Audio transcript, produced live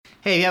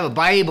Hey, if you have a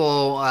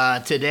Bible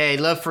today, I'd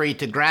love for you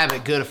to grab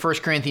it. Go to 1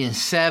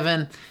 Corinthians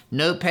 7,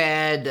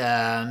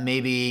 notepad,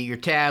 maybe your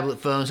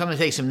tablet, phone. So I'm going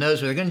to take some notes,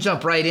 but we're going to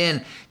jump right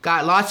in.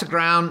 Got lots of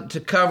ground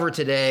to cover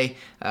today.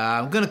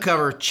 I'm going to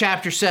cover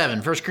chapter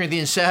 7, 1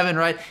 Corinthians 7,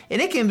 right?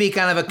 And it can be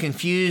kind of a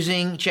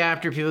confusing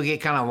chapter. People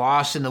get kind of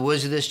lost in the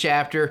woods of this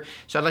chapter.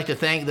 So I'd like to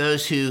thank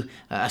those who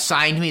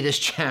assigned me this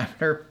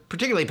chapter,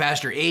 particularly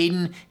Pastor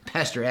Aiden,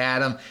 Pastor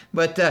Adam.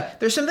 But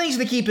there's some things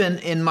to keep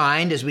in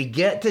mind as we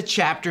get to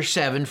chapter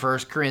 7, 1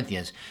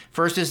 Corinthians.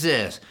 First is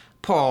this.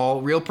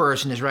 Paul, real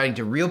person, is writing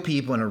to real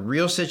people in a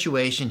real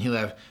situation who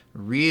have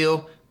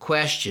real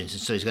questions.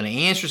 And so he's going to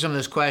answer some of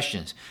those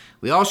questions.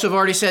 We also have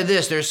already said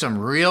this. There's some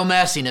real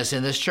messiness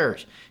in this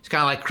church. It's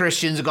kind of like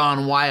Christians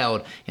gone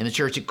wild in the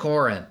church at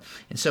Corinth.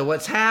 And so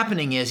what's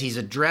happening is he's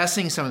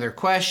addressing some of their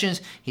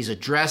questions. He's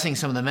addressing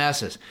some of the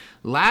messes.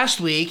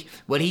 Last week,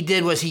 what he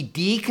did was he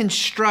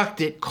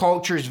deconstructed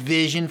culture's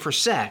vision for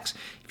sex.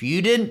 If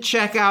you didn't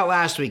check out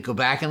last week, go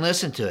back and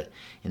listen to it.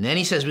 And then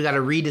he says we got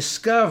to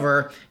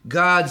rediscover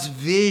God's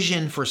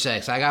vision for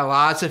sex. I got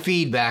lots of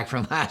feedback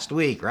from last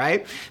week,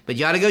 right? But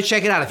you ought to go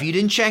check it out. If you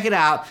didn't check it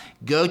out,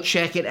 go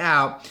check it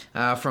out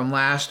from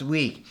last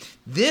week.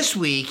 This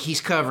week,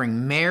 he's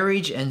covering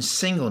marriage and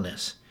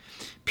singleness.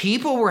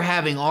 People were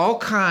having all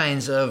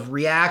kinds of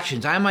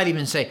reactions. I might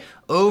even say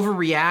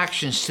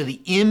overreactions to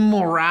the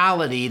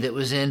immorality that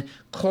was in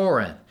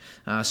Corinth.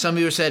 Some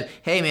people said,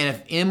 hey man,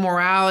 if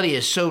immorality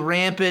is so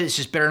rampant, it's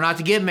just better not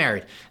to get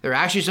married. There are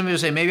actually some people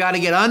say, maybe I ought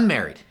to get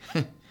unmarried,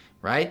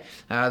 right?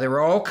 There were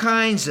all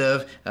kinds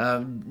of,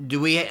 do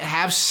we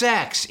have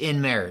sex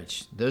in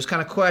marriage? Those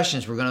kind of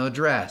questions we're going to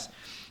address.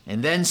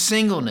 And then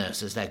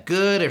singleness, is that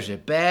good or is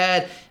it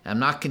bad? I'm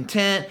not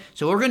content.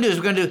 So what we're going to do is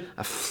we're going to do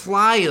a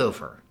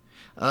flyover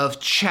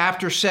of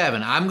chapter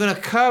 7. I'm going to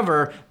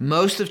cover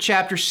most of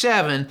chapter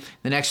 7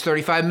 the next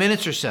 35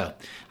 minutes or so.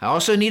 I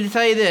also need to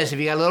tell you this, if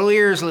you got little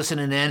ears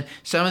listening in,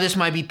 some of this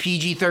might be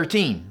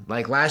PG-13,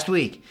 like last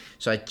week.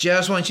 So I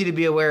just want you to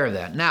be aware of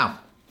that. Now,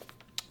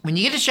 when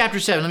you get to chapter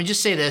 7, let me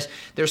just say this,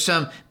 there's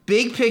some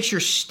big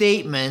picture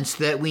statements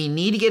that we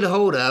need to get a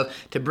hold of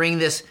to bring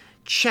this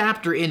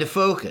chapter into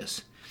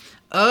focus.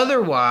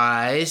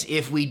 Otherwise,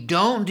 if we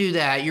don't do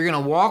that, you're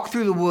going to walk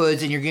through the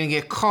woods and you're going to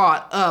get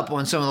caught up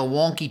on some of the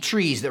wonky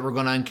trees that we're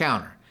going to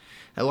encounter.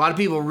 A lot of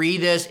people read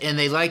this and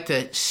they like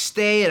to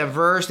stay at a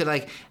verse that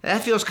like,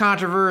 that feels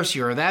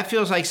controversial or that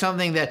feels like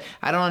something that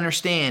I don't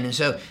understand. And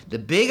so the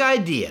big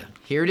idea,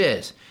 here it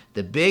is.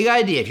 The big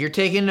idea, if you're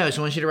taking notes,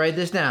 I want you to write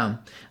this down,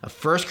 of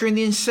 1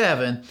 Corinthians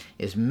 7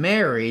 is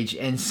marriage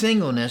and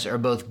singleness are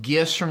both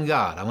gifts from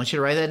God. I want you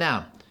to write that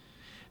down.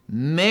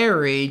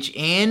 Marriage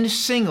and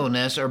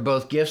singleness are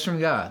both gifts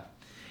from God.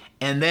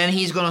 And then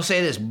he's going to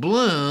say this,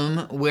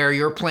 bloom where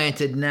you're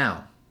planted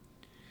now.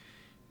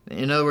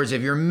 In other words,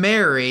 if you're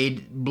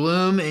married,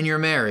 bloom in your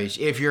marriage.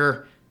 If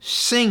you're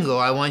single,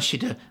 I want you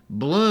to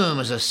bloom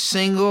as a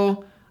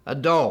single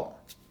adult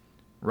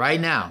right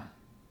now.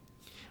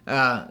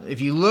 If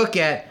you look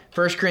at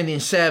 1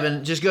 Corinthians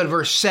 7, just go to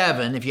verse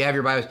 7 if you have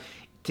your Bibles.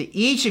 To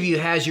each of you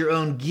has your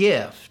own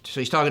gift. So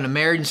he's talking to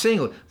married and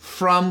single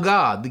from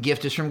God. The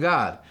gift is from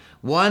God.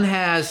 One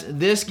has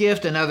this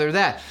gift, another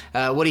that.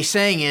 What he's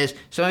saying is,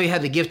 some of you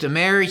have the gift of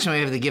marriage, some of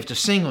you have the gift of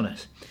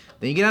singleness.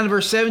 Then you get down to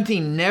verse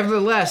 17,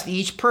 nevertheless,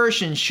 each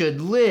person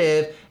should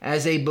live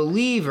as a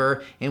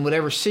believer in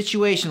whatever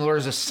situation the Lord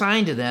has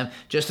assigned to them,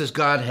 just as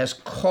God has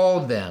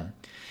called them.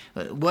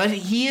 What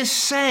he is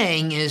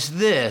saying is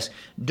this,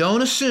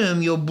 don't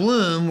assume you'll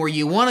bloom where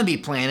you want to be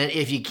planted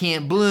if you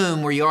can't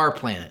bloom where you are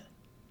planted.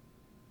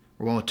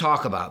 We're going to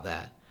talk about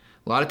that.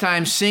 A lot of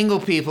times single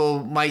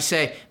people might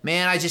say,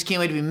 man, I just can't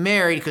wait to be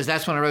married because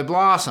that's when I really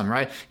blossom,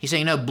 right? He's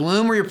saying, no,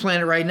 bloom where you're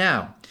planted right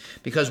now.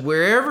 Because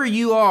wherever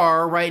you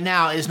are right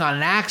now is not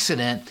an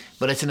accident,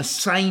 but it's an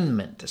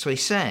assignment. That's what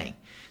he's saying.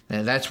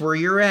 And that's where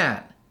you're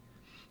at.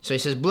 So he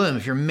says, bloom.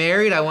 If you're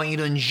married, I want you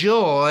to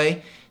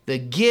enjoy the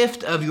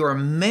gift of your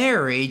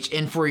marriage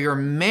and for your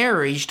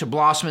marriage to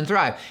blossom and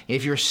thrive.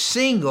 If you're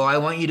single, I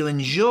want you to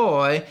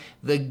enjoy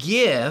the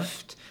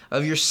gift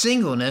of your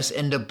singleness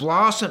and to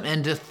blossom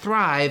and to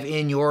thrive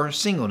in your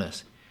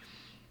singleness.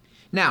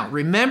 Now,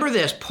 remember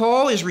this,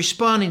 Paul is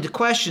responding to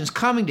questions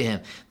coming to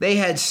him. They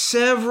had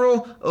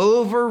several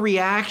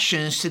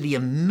overreactions to the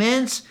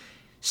immense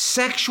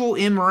sexual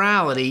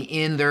immorality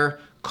in their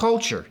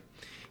culture.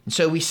 And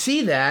so we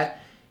see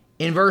that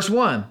in verse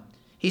 1.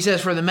 He says,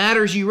 for the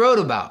matters you wrote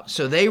about.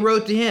 So they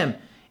wrote to him,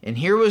 and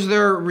here was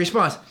their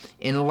response.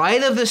 In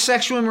light of the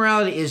sexual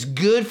immorality, it is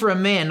good for a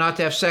man not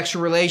to have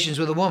sexual relations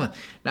with a woman.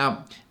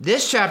 Now,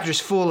 this chapter is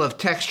full of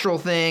textual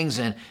things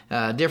and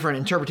different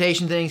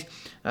interpretation things.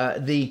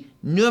 The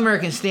New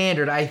American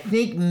Standard, I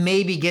think,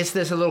 maybe gets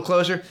this a little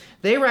closer.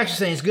 They were actually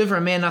saying it's good for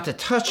a man not to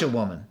touch a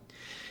woman.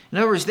 In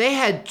other words, they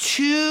had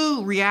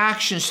two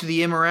reactions to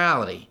the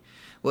immorality.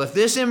 Well, if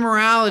this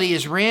immorality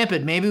is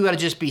rampant, maybe we ought to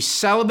just be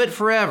celibate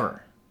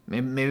forever.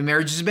 Maybe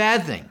marriage is a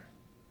bad thing.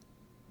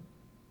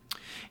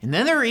 And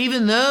then there are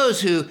even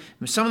those who,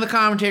 some of the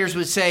commentators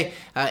would say,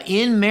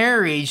 in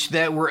marriage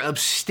that were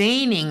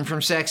abstaining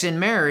from sex in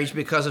marriage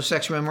because of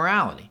sexual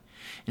immorality.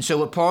 And so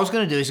what Paul's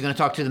going to do is he's going to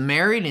talk to the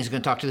married and he's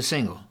going to talk to the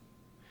single.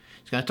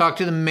 He's going to talk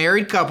to the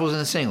married couples and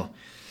the single.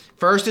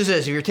 First is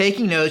this. If you're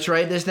taking notes,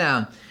 write this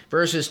down.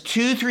 Verses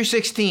 2 through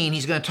 16,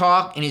 he's going to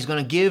talk and he's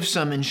going to give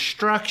some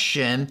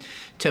instruction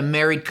to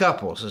married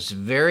couples. It's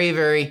very,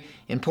 very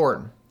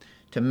important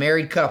to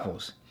married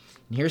couples.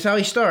 And here's how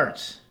he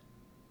starts.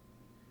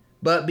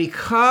 But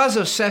because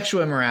of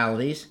sexual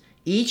immoralities,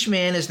 each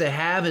man is to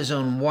have his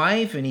own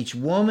wife, and each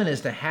woman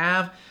is to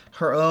have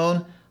her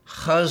own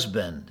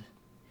husband.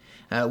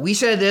 We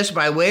said this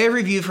by way of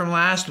review from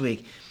last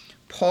week.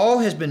 Paul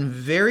has been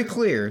very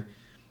clear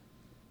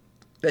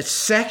that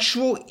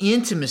sexual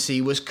intimacy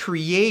was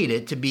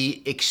created to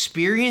be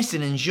experienced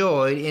and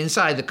enjoyed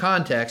inside the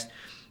context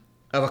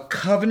of a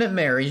covenant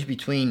marriage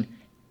between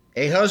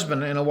a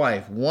husband and a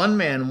wife, one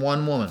man,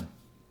 one woman.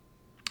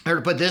 I heard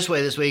it put this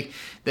way this week,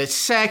 that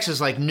sex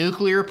is like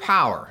nuclear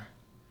power.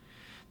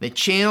 That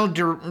channeled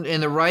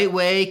in the right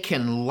way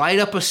can light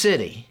up a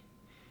city,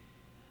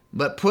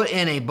 but put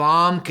in a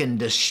bomb can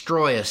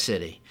destroy a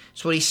city.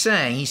 That's what he's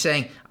saying. He's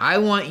saying, I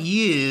want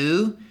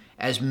you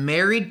as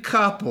married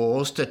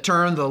couples to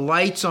turn the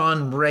lights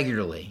on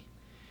regularly.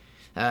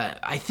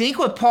 I think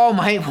what Paul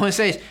might want to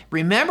say is,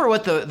 remember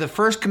what the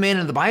first command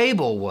in the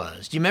Bible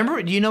was. Do you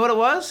remember? Do you know what it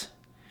was?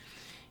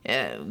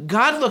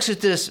 God looks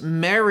at this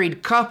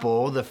married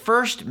couple, the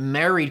first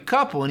married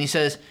couple, and he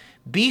says,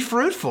 be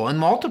fruitful and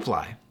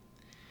multiply.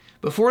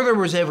 Before there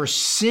was ever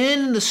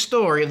sin in the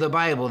story of the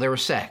Bible, there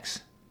was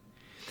sex.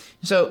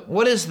 So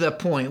what is the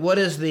point? What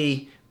is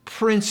the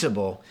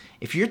principle?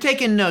 If you're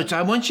taking notes,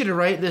 I want you to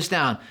write this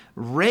down.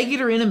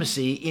 Regular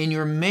intimacy in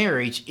your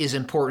marriage is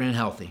important and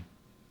healthy.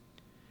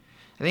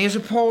 I think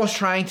that's what Paul is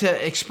trying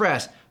to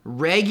express.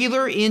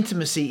 Regular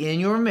intimacy in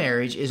your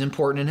marriage is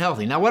important and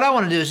healthy. Now, what I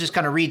want to do is just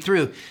kind of read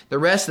through the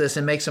rest of this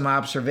and make some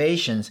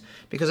observations,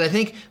 because I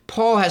think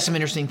Paul has some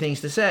interesting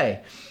things to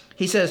say.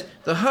 He says,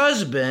 the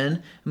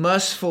husband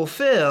must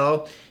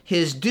fulfill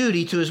his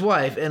duty to his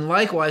wife, and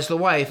likewise the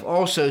wife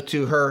also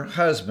to her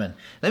husband.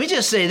 Let me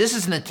just say, this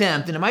is an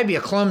attempt, and it might be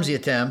a clumsy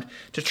attempt,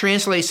 to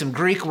translate some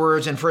Greek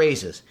words and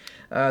phrases.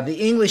 The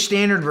English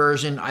Standard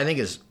Version, I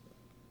think,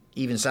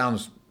 even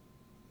sounds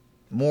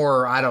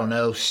more,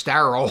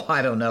 sterile,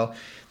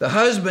 The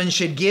husband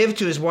should give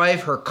to his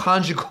wife her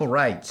conjugal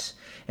rights,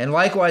 and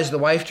likewise the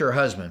wife to her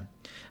husband.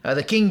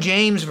 The King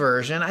James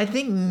Version, I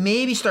think,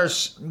 maybe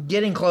starts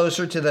getting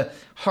closer to the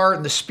heart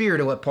and the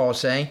spirit of what Paul's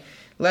saying.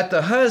 Let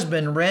the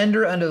husband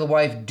render unto the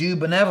wife due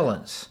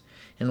benevolence,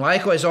 and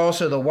likewise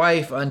also the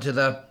wife unto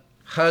the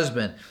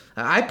husband.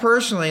 I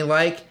personally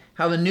like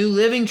how the New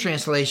Living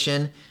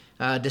Translation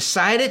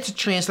decided to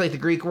translate the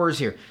Greek words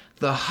here.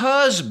 The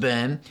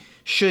husband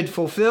should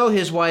fulfill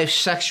his wife's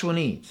sexual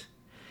needs,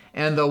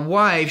 and the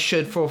wife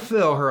should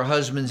fulfill her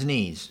husband's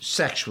needs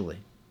sexually.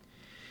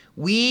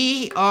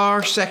 We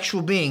are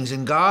sexual beings,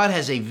 and God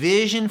has a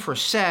vision for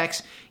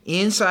sex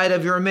inside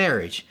of your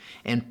marriage.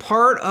 And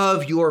part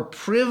of your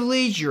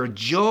privilege, your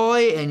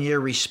joy, and your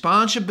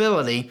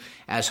responsibility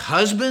as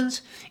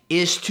husbands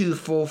is to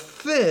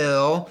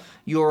fulfill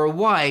your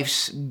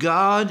wife's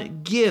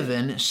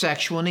God-given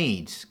sexual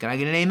needs. Can I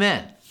get an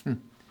amen?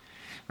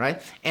 Right?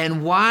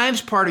 And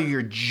wives, part of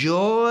your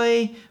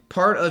joy,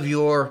 part of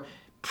your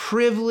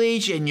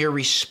privilege and your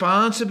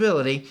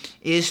responsibility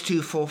is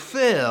to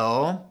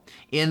fulfill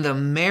in the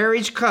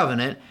marriage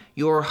covenant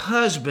your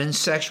husband's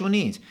sexual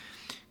needs.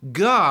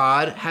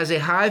 God has a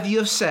high view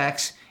of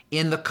sex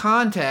in the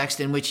context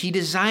in which he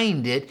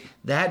designed it,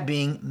 that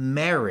being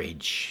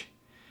marriage.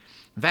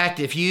 In fact,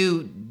 if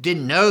you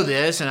didn't know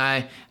this, and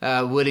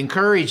I would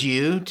encourage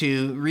you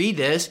to read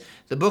this,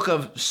 the book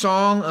of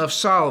Song of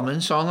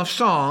Solomon, Song of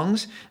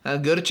Songs,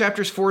 go to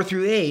chapters 4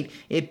 through 8.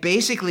 It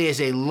basically is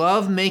a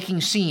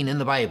love-making scene in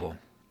the Bible.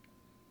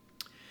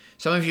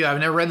 Some of you have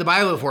never read the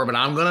Bible before, but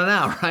I'm going to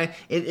now, right?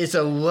 It's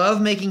a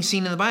love-making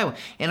scene in the Bible.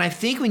 And I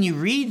think when you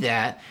read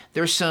that,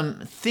 there's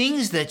some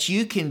things that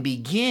you can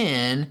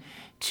begin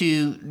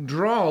to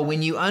draw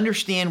when you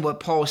understand what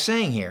Paul is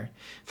saying here.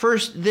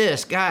 First,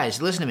 this,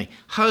 guys, listen to me.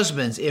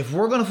 Husbands, if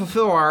we're going to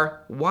fulfill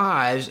our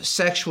wives'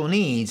 sexual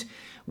needs,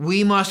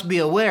 we must be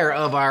aware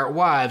of our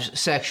wives'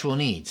 sexual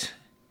needs.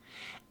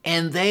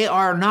 And they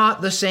are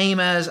not the same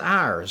as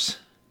ours.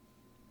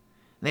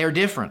 They are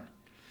different.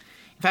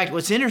 In fact,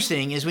 what's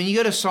interesting is when you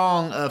go to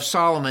Song of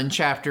Solomon,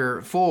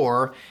 chapter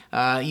 4,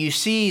 you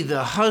see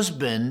the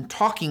husband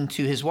talking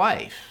to his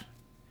wife.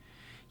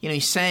 You know,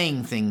 he's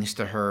saying things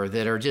to her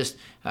that are just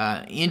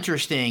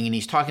interesting, and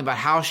he's talking about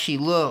how she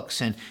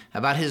looks and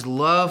about his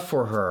love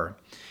for her.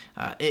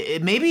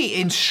 It maybe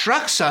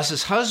instructs us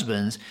as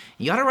husbands,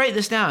 you got to write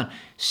this down,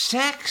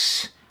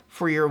 sex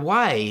for your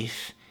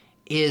wife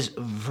is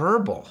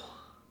verbal.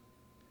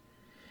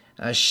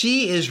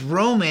 She is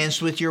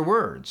romanced with your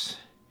words.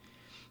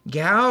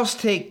 Gals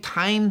take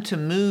time to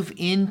move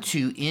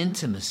into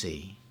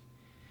intimacy.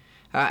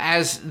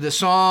 As the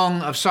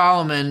Song of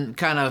Solomon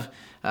kind of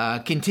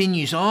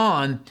continues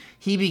on,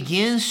 he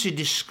begins to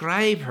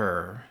describe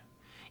her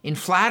in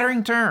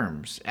flattering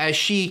terms as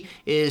she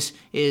is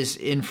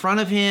in front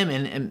of him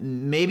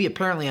and maybe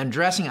apparently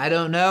undressing, I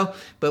don't know.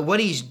 But what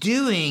he's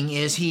doing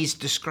is he's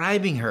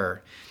describing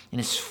her, and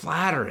it's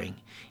flattering.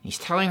 He's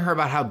telling her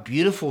about how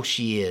beautiful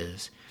she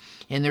is.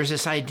 And there's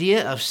this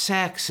idea of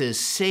sex as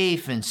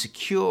safe and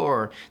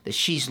secure, that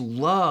she's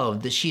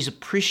loved, that she's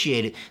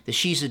appreciated, that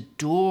she's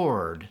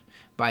adored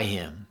by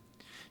him.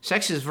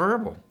 Sex is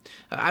verbal.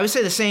 I would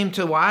say the same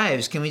to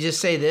wives. Can we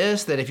just say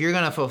this, that if you're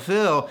going to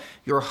fulfill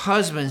your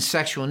husband's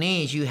sexual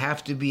needs, you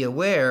have to be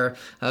aware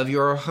of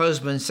your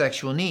husband's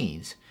sexual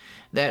needs.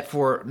 That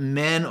for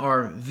men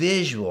are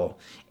visual,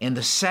 and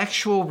the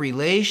sexual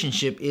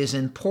relationship is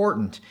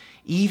important,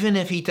 even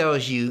if he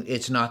tells you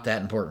it's not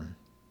that important.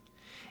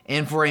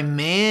 And for a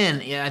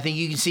man, I think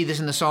you can see this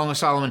in the Song of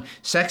Solomon,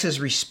 sex is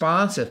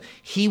responsive.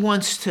 He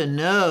wants to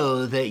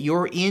know that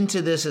you're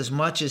into this as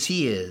much as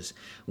he is.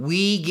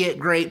 We get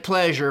great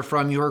pleasure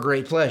from your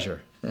great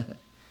pleasure.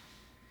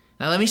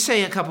 Now, let me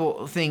say a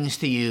couple things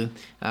to you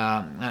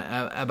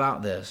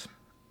about this.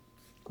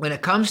 When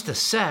it comes to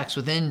sex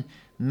within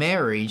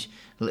marriage,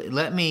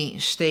 let me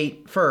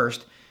state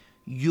first,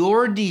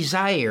 your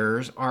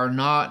desires are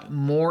not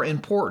more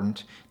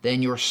important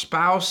than your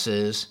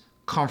spouse's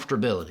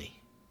comfortability.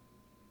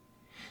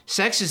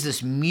 Sex is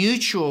this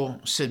mutual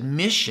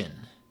submission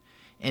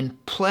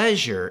and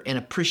pleasure and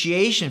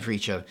appreciation for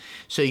each other.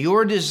 So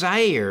your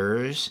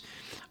desires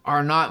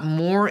are not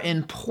more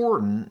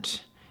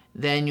important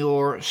than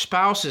your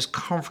spouse's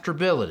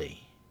comfortability.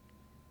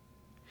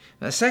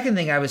 Now, the second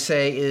thing I would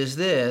say is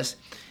this.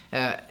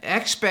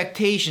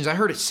 Expectations, I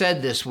heard it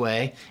said this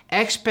way,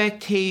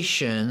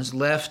 expectations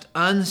left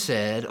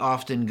unsaid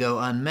often go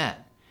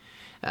unmet.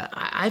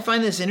 I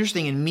find this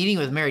interesting in meeting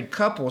with married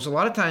couples. A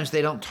lot of times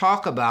they don't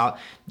talk about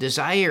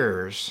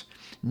desires,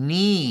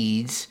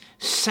 needs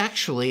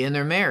sexually in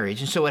their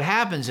marriage. And so what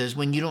happens is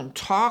when you don't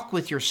talk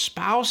with your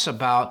spouse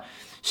about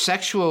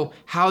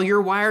how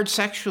you're wired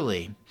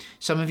sexually,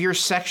 some of your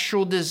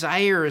sexual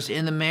desires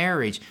in the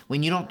marriage,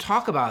 when you don't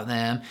talk about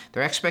them,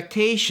 their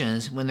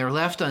expectations, when they're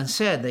left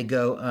unsaid, they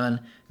go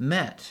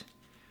unmet.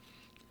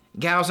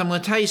 Gals, I'm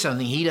going to tell you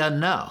something he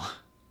doesn't know.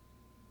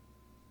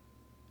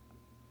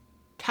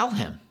 Tell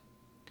him.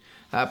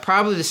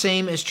 Probably the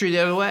same is true the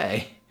other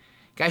way.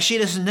 Guys, she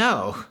doesn't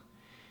know.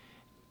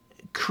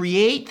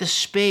 Create the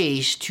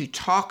space to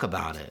talk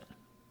about it.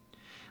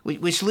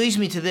 Which leads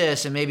me to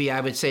this, and maybe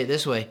I would say it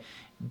this way.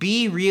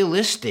 Be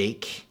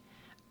realistic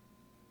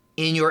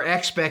in your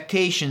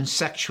expectations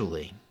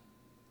sexually.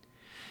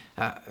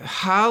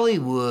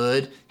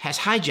 Hollywood has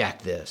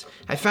hijacked this.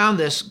 I found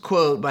this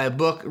quote by a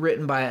book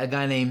written by a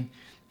guy named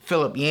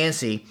Philip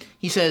Yancey.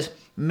 He says,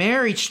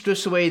 marriage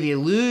strips away the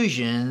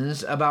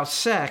illusions about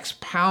sex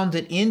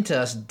pounded into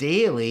us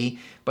daily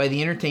by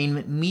the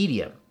entertainment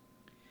media.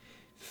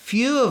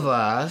 Few of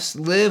us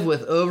live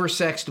with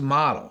oversexed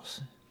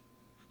models,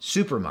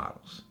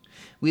 supermodels.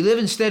 We live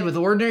instead with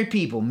ordinary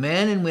people,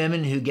 men and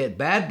women who get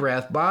bad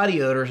breath,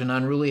 body odors, and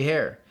unruly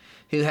hair,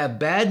 who have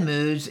bad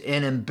moods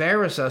and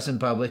embarrass us in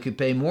public, who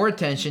pay more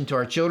attention to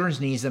our children's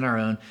needs than our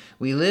own.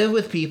 We live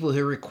with people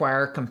who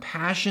require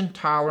compassion,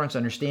 tolerance,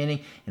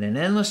 understanding, and an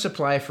endless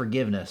supply of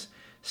forgiveness.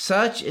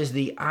 Such is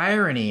the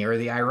irony or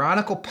the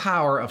ironical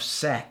power of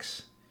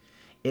sex.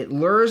 It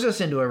lures us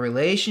into a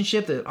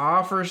relationship that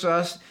offers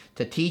us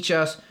to teach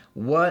us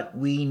what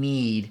we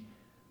need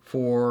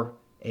for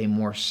a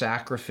more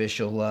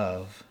sacrificial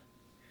love.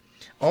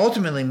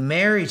 Ultimately,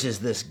 marriage is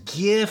this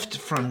gift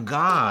from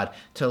God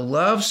to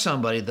love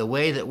somebody the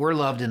way that we're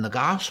loved in the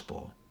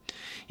gospel.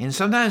 And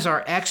sometimes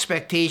our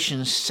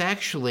expectations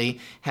sexually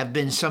have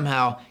been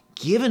somehow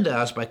given to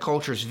us by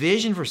culture's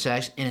vision for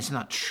sex, and it's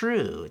not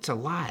true. It's a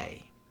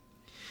lie.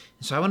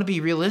 And so I want to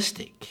be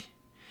realistic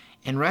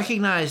and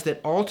recognize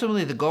that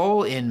ultimately the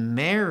goal in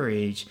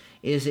marriage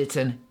is it's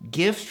a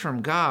gift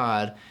from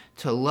God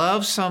to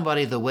love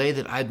somebody the way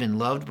that I've been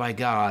loved by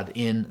God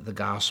in the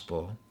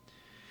gospel.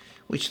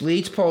 Which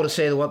leads Paul to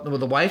say that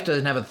the wife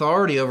doesn't have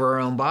authority over her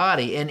own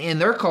body. And in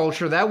their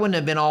culture, that wouldn't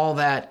have been all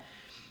that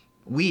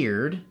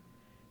weird.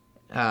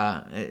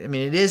 I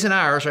mean, it is in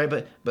ours,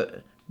 right?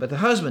 But the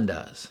husband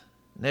does.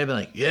 And they'd be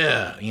like,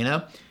 yeah, you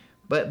know.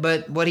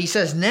 But what he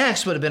says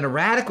next would have been a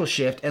radical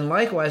shift. And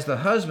likewise, the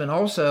husband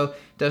also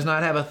does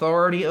not have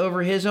authority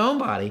over his own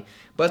body,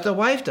 but the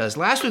wife does.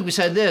 Last week we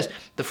said this,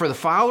 that for the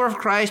follower of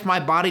Christ, my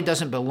body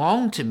doesn't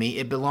belong to me.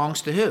 It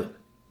belongs to who?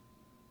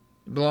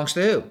 It belongs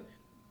to who?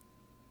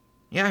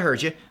 Yeah, I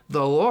heard you.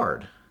 The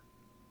Lord.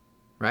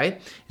 Right?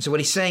 And so what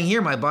he's saying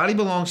here, my body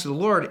belongs to the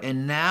Lord.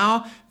 And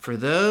now for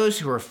those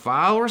who are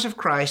followers of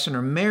Christ and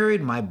are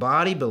married, my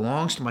body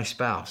belongs to my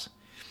spouse.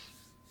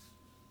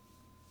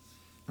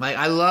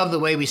 I love the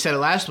way we said it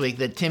last week,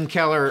 that Tim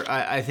Keller,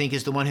 I think,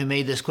 is the one who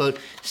made this quote,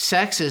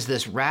 sex is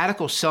this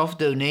radical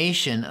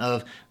self-donation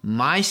of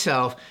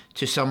myself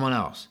to someone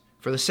else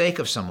for the sake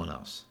of someone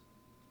else.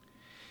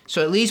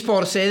 So it leads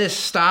Paul to say this,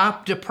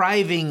 stop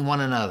depriving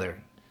one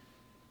another.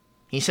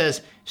 He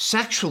says,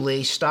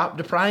 sexually, stop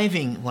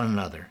depriving one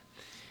another.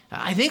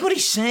 I think what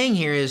he's saying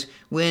here is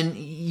when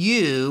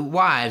you,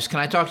 wives, can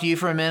I talk to you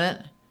for a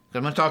minute?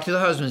 I'm going to talk to the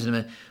husbands in a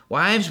minute.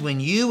 Wives, when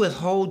you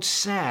withhold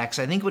sex,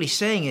 I think what he's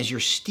saying is you're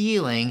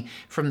stealing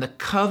from the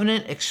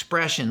covenant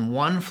expression,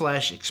 one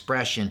flesh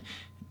expression,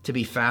 to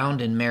be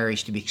found in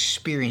marriage, to be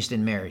experienced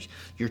in marriage.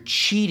 You're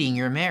cheating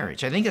your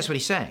marriage. I think that's what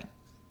he's saying.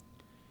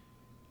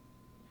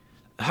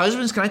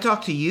 Husbands, can I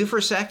talk to you for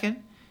a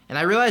second? And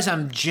I realize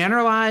I'm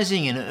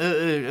generalizing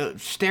and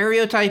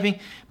stereotyping,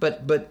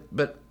 but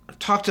I've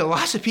talked to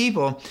lots of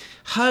people.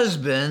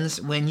 Husbands,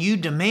 when you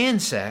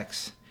demand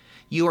sex,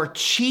 you are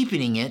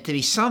cheapening it to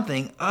be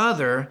something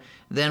other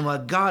than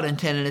what God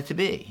intended it to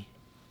be.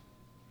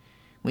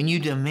 When you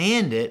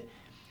demand it,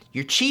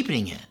 you're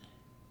cheapening it.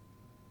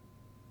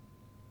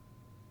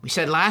 We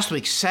said last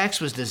week,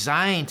 sex was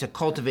designed to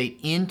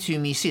cultivate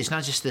intimacy. It's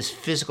not just this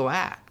physical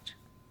act.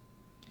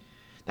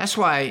 That's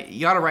why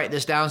you ought to write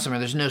this down somewhere.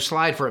 There's no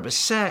slide for it, but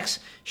sex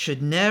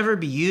should never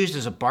be used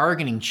as a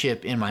bargaining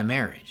chip in my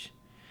marriage,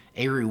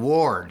 a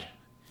reward.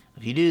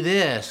 If you do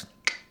this,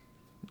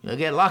 you'll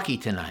get lucky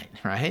tonight,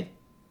 right?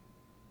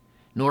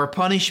 Nor a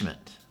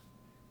punishment,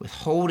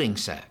 withholding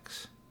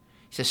sex.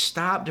 He says,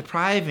 stop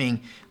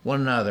depriving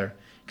one another,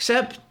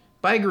 except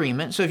by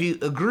agreement. So if you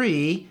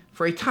agree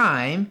for a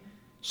time,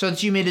 so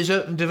that you may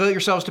devote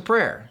yourselves to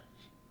prayer.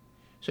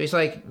 So he's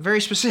like, very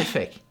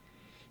specific.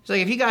 He's like,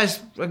 if you guys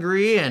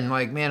agree and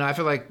like, man, I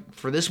feel like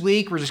for this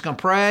week, we're just going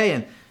to pray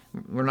and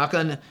we're not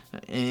going to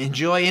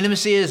enjoy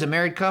intimacy as a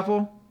married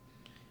couple.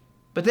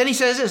 But then he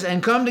says this,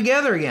 and come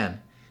together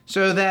again,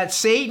 so that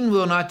Satan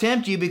will not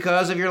tempt you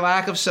because of your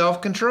lack of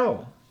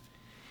self-control.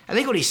 I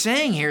think what he's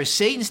saying here is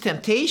Satan's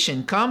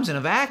temptation comes in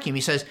a vacuum.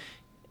 He says,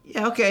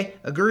 yeah, okay,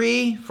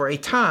 agree for a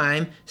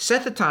time,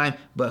 set the time,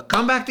 but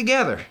come back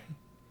together.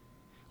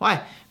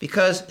 Why?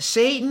 Because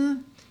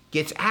Satan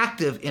gets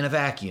active in a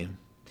vacuum.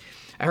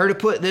 I heard it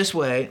put this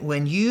way,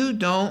 when you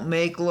don't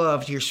make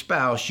love to your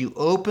spouse, you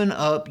open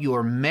up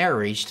your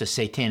marriage to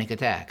satanic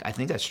attack. I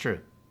think that's true.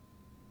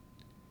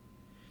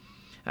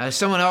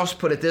 Someone else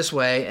put it this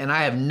way, and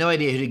I have no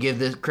idea who to give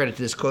this credit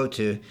to this quote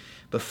to.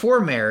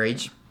 Before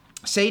marriage,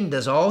 Satan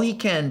does all he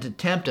can to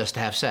tempt us to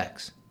have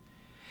sex.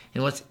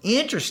 And what's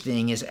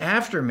interesting is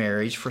after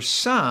marriage, for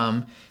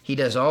some, he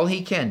does all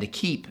he can to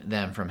keep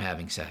them from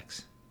having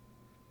sex.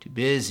 Too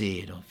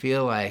busy, don't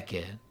feel like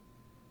it.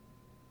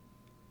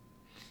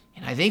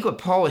 And I think what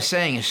Paul is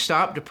saying is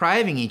stop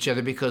depriving each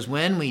other, because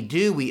when we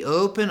do, we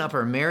open up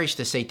our marriage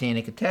to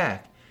satanic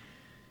attack.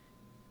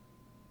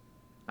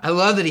 I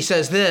love that he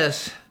says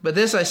this, but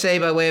this I say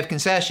by way of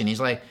concession. He's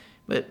like,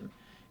 but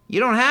you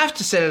don't have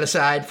to set it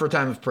aside for a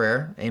time of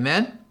prayer.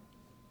 Amen?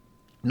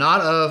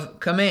 Not of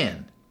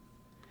command.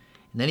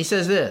 And then he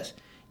says this,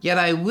 yet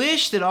I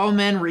wish that all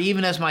men were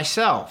even as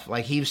myself,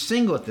 like he was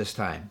single at this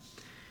time.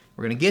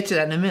 We're going to get to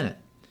that in a minute.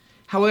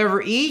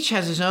 However, each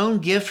has his own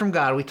gift from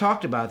God. We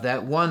talked about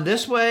that. One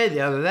this way,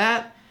 the other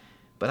that.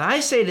 But I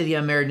say to the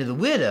unmarried and to the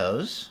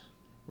widows,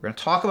 we're going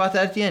to talk about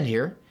that at the end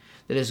here,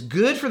 that it's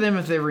good for them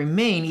if they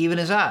remain even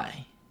as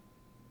I.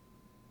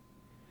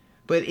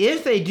 But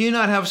if they do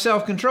not have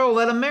self-control,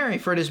 let them marry,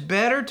 for it is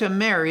better to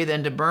marry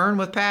than to burn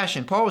with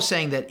passion. Paul was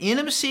saying that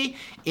intimacy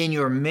in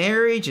your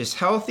marriage is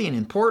healthy and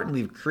important.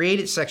 We've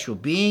created sexual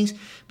beings,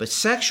 but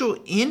sexual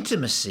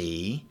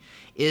intimacy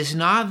is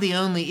not the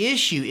only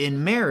issue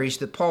in marriage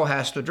that Paul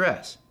has to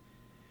address.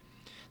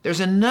 There's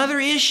another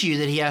issue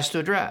that he has to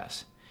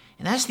address,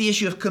 and that's the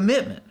issue of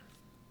commitment.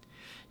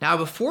 Now,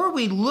 before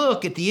we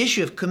look at the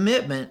issue of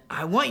commitment,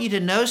 I want you to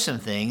know some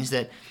things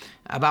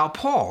about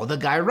Paul, the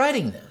guy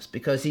writing this,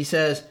 because he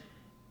says,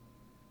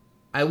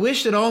 I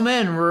wish that all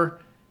men were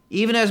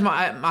even as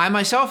I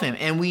myself am.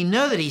 And we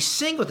know that he's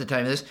single at the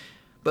time of this,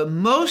 but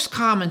most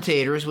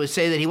commentators would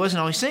say that he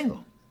wasn't always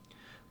single.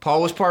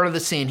 Paul was part of the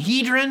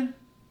Sanhedrin,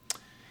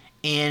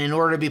 and in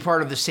order to be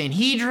part of the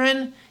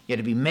Sanhedrin, you had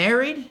to be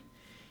married.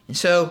 And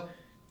so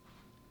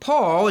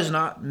Paul is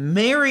not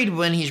married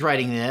when he's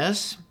writing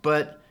this,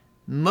 but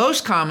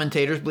most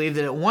commentators believe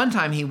that at one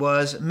time he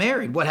was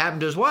married. What happened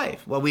to his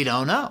wife? Well, we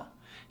don't know.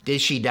 Did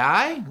she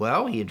die?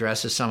 Well, he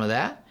addresses some of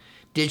that.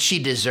 Did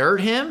she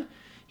desert him?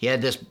 He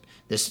had this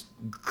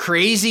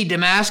crazy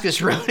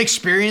Damascus Road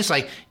experience.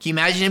 Like, can you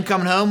imagine him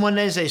coming home one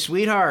day and say,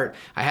 sweetheart,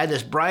 I had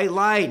this bright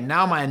light, and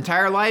now my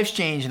entire life's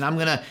changed, and I'm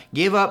going to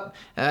give up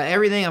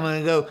everything. I'm going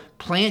to go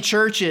plant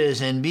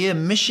churches and be a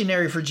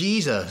missionary for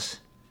Jesus.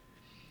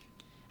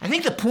 I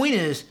think the point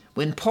is,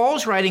 when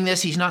Paul's writing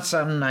this, he's not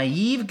some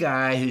naive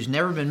guy who's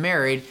never been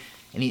married,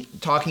 and he's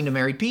talking to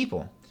married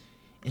people.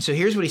 And so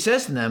here's what he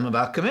says to them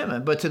about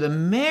commitment. But to the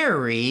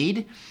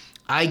married,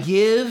 I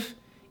give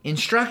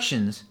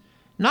instructions.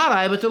 Not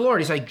I, but the Lord.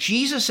 He's like,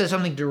 Jesus says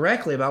something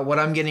directly about what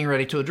I'm getting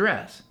ready to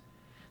address.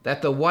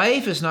 That the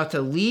wife is not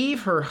to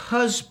leave her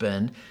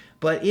husband,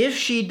 but if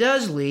she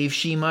does leave,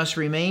 she must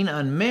remain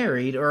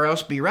unmarried or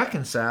else be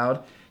reconciled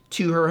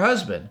to her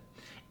husband.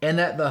 And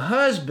that the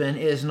husband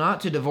is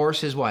not to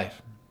divorce his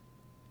wife.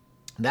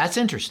 That's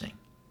interesting.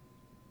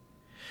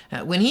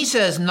 When he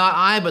says, not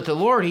I, but the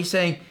Lord, he's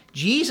saying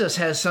Jesus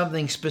has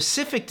something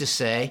specific to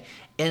say,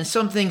 And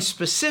something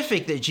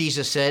specific that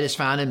Jesus said is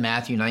found in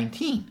Matthew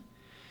 19.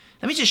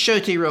 Let me just show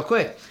it to you real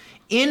quick.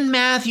 In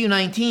Matthew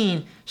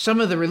 19, some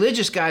of the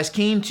religious guys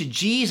came to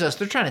Jesus.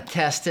 They're trying to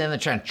test him. They're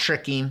trying to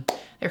trick him.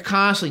 They're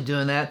constantly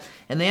doing that.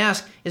 And they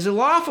ask, is it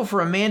lawful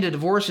for a man to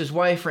divorce his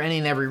wife for any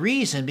and every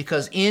reason?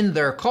 Because in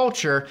their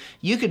culture,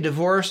 you could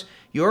divorce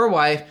your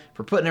wife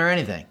for putting her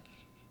anything.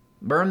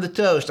 Burn the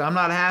toast. I'm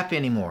not happy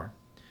anymore.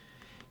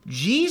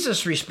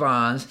 Jesus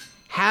responds,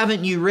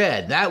 haven't you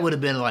read? That would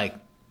have been like,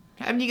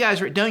 haven't you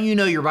guys read? Don't you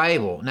know your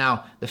Bible?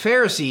 Now, the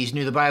Pharisees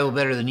knew the Bible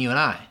better than you and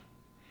I.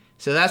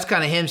 So that's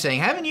kind of him saying,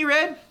 haven't you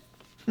read?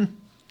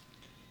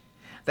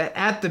 That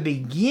at the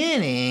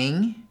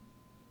beginning,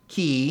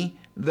 key,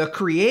 the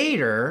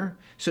Creator,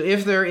 so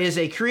if there is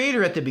a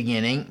Creator at the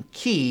beginning,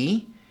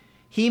 key,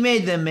 he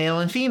made them male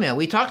and female.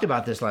 We talked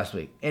about this last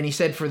week. And he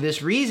said, for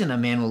this reason, a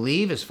man will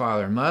leave his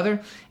father and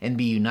mother and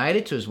be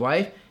united to his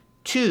wife,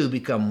 two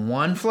become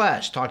one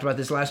flesh. Talked about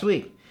this last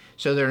week.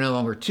 So they're no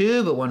longer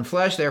two, but one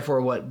flesh.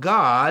 Therefore, what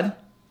God,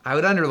 I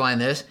would underline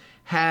this,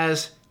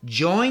 has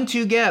joined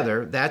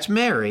together, that's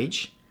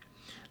marriage,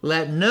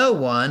 let no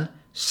one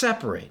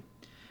separate.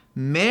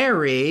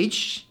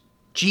 Marriage,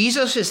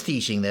 Jesus is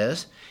teaching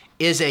this,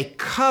 is a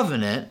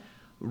covenant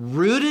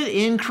rooted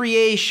in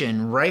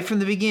creation right from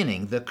the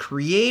beginning. The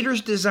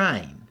Creator's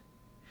design.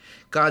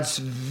 God's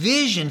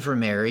vision for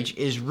marriage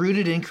is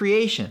rooted in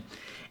creation.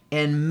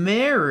 And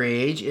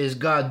marriage is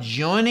God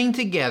joining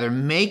together,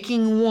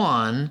 making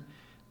one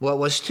what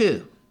was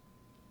two.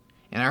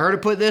 And I heard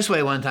it put this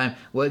way one time,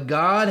 what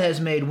God has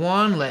made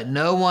one, let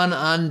no one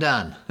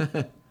undone.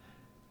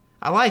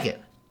 I like it.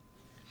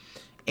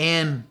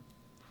 And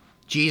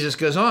Jesus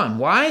goes on,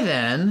 why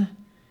then,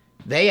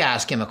 they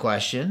ask him a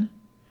question,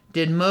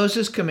 did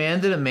Moses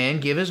command that a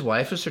man give his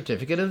wife a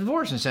certificate of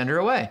divorce and send her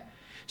away?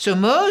 So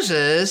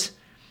Moses,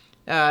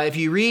 if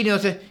you read,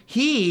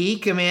 he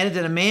commanded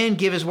that a man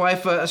give his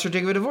wife a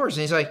certificate of divorce.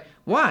 And he's like,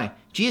 why?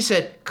 Jesus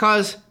said,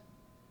 because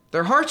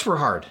their hearts were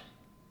hard.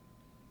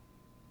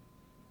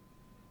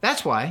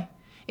 That's why.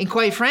 And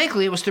quite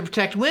frankly, it was to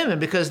protect women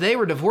because they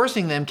were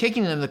divorcing them,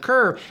 kicking them to the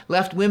curb,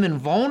 left women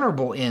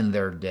vulnerable in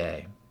their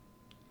day.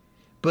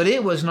 But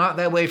it was not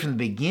that way from the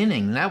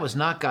beginning. That was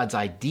not God's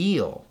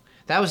ideal.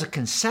 That was a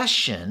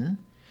concession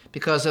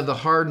because of the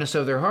hardness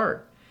of their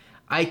heart.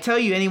 I tell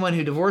you, anyone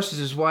who divorces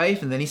his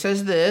wife, and then he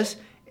says this,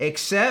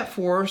 except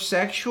for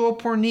sexual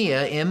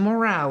porneia,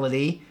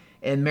 immorality,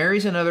 and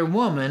marries another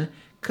woman,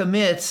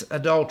 commits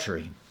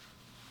adultery.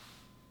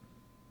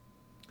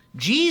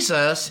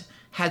 Jesus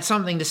had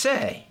something to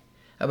say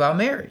about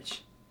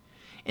marriage.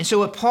 And so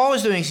what Paul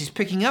is doing is he's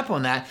picking up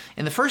on that.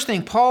 And the first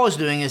thing Paul is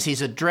doing is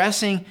he's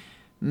addressing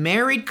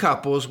married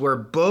couples where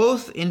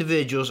both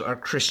individuals are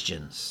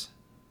Christians,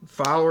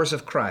 followers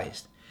of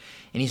Christ.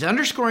 And he's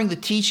underscoring the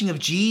teaching of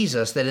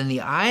Jesus that in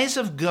the eyes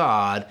of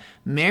God,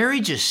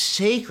 marriage is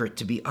sacred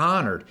to be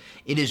honored.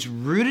 It is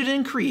rooted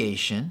in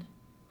creation.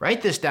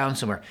 Write this down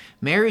somewhere.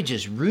 Marriage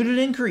is rooted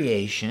in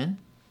creation,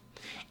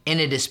 and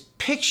it is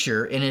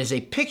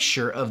a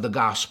picture of the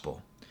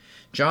gospel.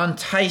 John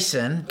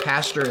Tyson,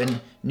 pastor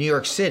in New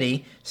York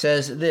City,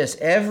 says this,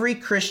 every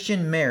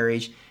Christian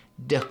marriage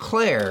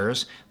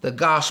declares the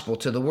gospel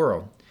to the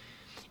world.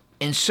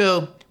 And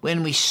so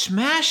when we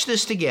smash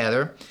this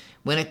together,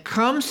 when it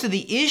comes to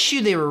the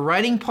issue they were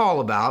writing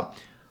Paul about,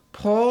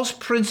 Paul's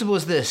principle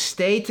is this,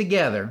 stay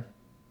together,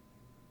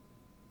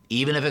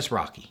 even if it's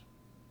rocky.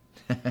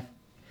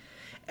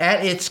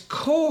 At its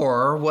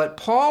core, what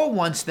Paul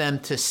wants them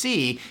to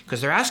see, because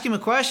they're asking him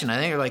a question, I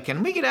think they're like,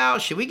 can we get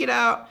out? Should we get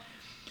out?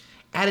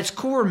 At its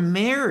core,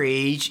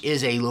 marriage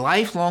is a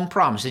lifelong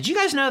promise. Did you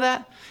guys know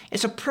that?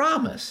 It's a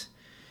promise.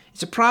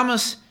 It's a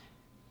promise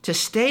to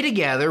stay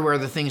together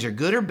whether things are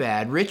good or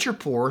bad, rich or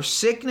poor,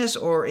 sickness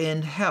or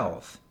in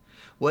health.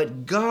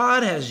 What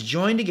God has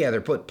joined together,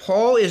 what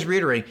Paul is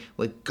reiterating,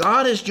 what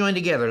God has joined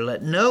together,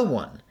 let no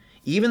one,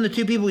 even the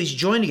two people he's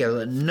joined together,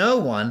 let no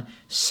one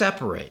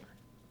separate.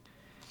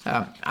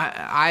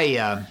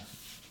 I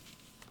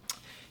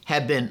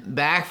had been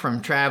back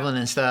from traveling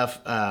and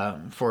stuff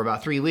for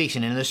about 3 weeks,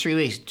 and in those 3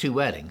 weeks, 2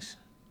 weddings.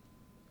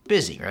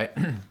 Busy, right?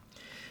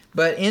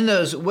 But in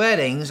those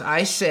weddings,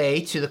 I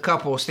say to the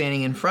couple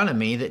standing in front of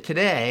me that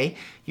today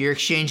you're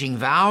exchanging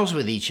vows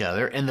with each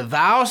other, and the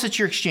vows that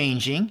you're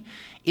exchanging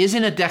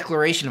isn't a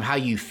declaration of how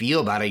you feel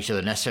about each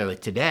other necessarily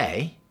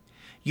today.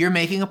 You're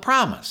making a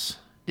promise.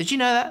 Did you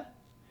know that?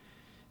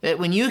 That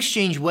when you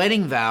exchange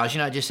wedding vows,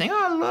 you're not just saying,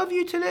 oh, I love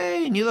you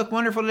today, and you look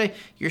wonderful today.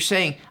 You're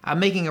saying, I'm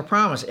making a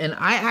promise. And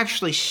I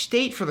actually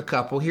state for the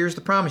couple, here's the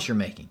promise you're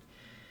making.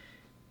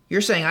 You're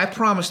saying, I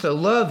promise to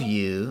love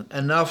you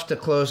enough to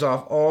close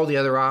off all the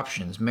other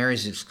options.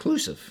 Marriage is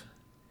exclusive.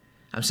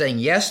 I'm saying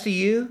yes to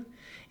you,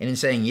 and in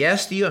saying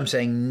yes to you, I'm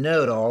saying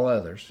no to all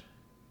others.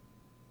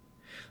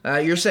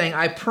 You're saying,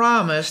 I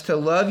promise to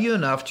love you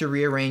enough to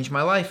rearrange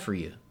my life for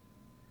you.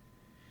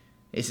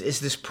 It's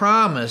this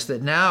promise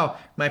that now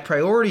my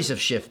priorities have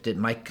shifted,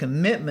 my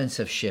commitments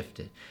have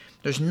shifted.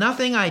 There's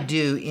nothing I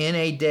do in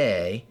a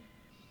day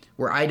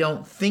where I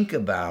don't think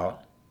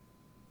about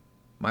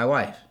my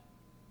wife.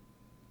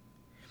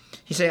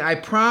 He's saying, I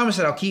promise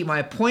that I'll keep my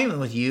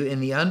appointment with you in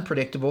the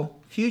unpredictable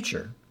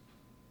future.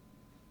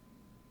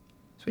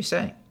 That's what he's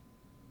saying.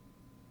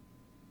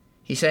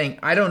 He's saying,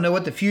 I don't know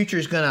what the future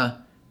is going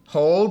to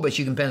hold, but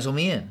you can pencil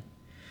me in.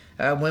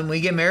 When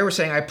we get married, we're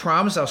saying, I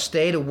promise I'll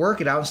stay to work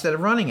it out instead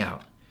of running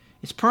out.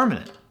 It's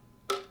permanent.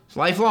 It's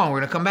lifelong. We're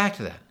going to come back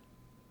to that.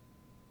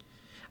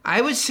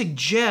 I would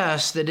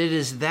suggest that it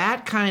is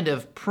that kind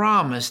of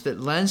promise that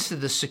lends to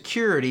the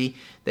security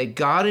that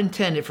God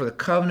intended for the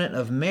covenant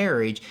of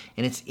marriage,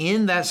 and it's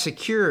in that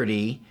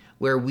security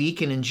where we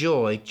can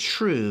enjoy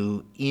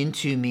true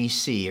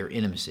intimacy or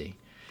intimacy.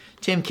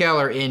 Tim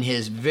Keller, in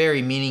his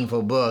very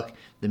meaningful book,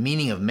 The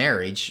Meaning of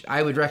Marriage,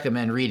 I would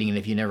recommend reading it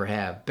if you never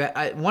have.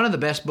 One of the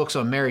best books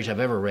on marriage I've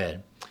ever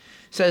read,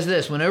 says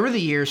this: when over the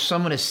years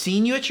someone has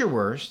seen you at your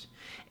worst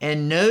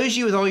and knows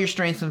you with all your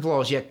strengths and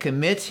flaws, yet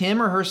commits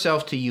him or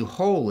herself to you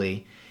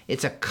wholly,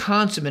 it's a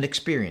consummate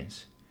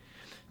experience.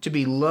 To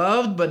be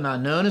loved but not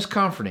known is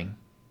comforting,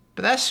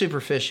 but that's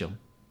superficial.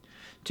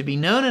 To be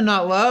known and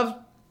not loved,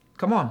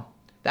 come on,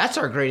 that's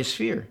our greatest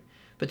fear.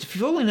 But to be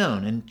fully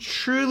known and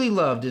truly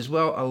loved is,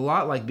 well, a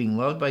lot like being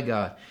loved by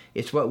God.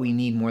 It's what we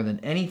need more than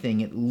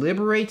anything. It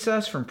liberates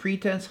us from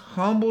pretense,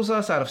 humbles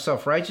us out of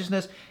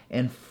self-righteousness,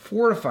 and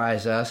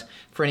fortifies us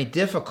for any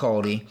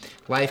difficulty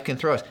life can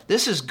throw us.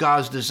 This is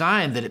God's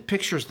design, that it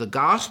pictures the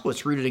gospel.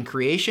 It's rooted in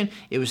creation.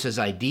 It was his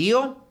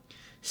ideal.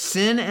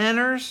 Sin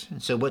enters,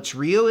 and so what's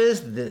real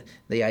is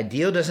the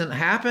ideal doesn't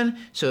happen.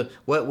 So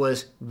what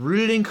was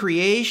rooted in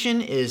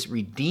creation is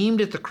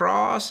redeemed at the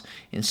cross.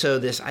 And so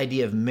this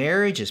idea of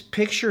marriage is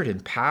pictured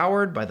and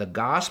powered by the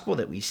gospel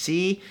that we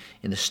see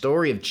in the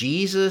story of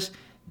Jesus,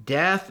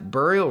 death,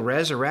 burial,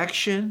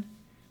 resurrection.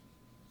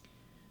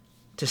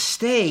 To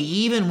stay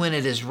even when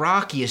it is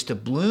rocky is to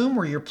bloom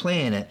where you're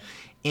planted.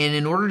 And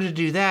in order to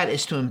do that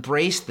is to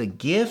embrace the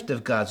gift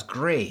of God's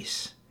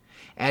grace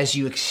as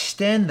you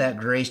extend that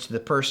grace to the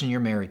person you're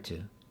married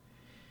to.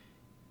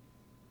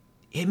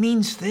 It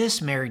means this,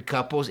 married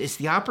couples, it's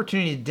the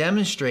opportunity to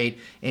demonstrate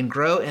and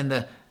grow in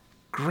the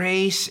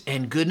grace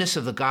and goodness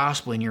of the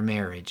gospel in your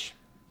marriage.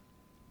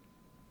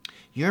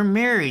 Your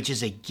marriage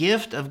is a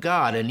gift of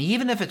God, and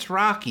even if it's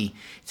rocky,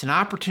 it's an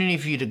opportunity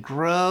for you to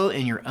grow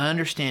in your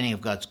understanding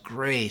of God's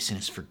grace and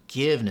his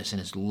forgiveness and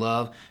his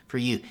love for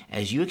you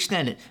as you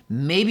extend it,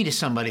 maybe to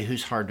somebody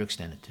who's hard to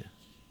extend it to.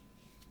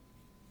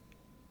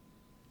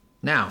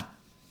 Now,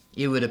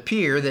 it would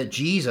appear that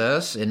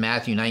Jesus in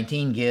Matthew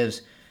 19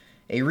 gives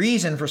a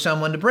reason for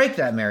someone to break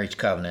that marriage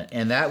covenant,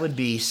 and that would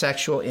be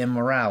sexual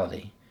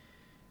immorality,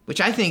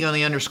 which I think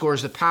only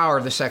underscores the power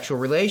of the sexual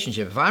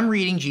relationship. If I'm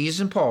reading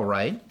Jesus and Paul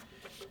right,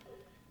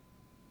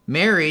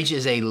 marriage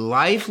is a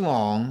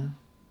lifelong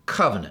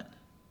covenant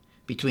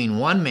between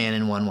one man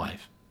and one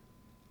wife.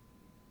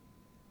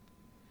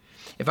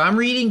 If I'm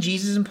reading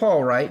Jesus and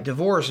Paul right,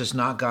 divorce is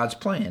not God's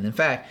plan. In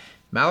fact,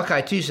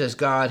 Malachi 2 says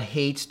God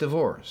hates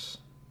divorce.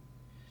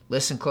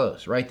 Listen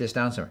close. Write this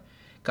down somewhere.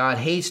 God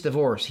hates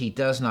divorce. He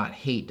does not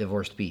hate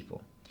divorced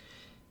people.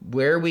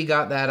 Where we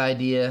got that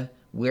idea,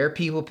 where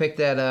people pick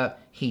that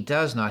up, he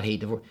does not hate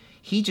divorce.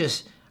 He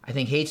just, I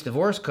think, hates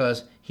divorce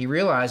because he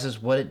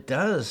realizes what it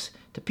does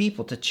to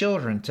people, to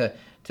children,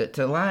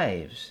 to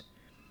lives.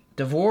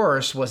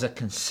 Divorce was a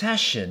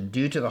concession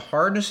due to the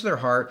hardness of their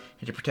heart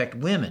and to protect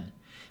women.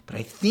 But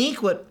I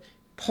think what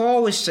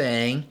Paul was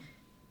saying,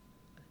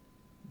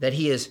 that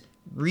he is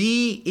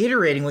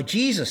reiterating what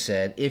Jesus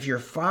said. If you're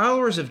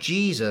followers of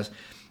Jesus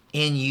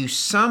and you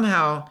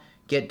somehow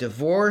get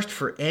divorced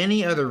for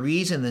any other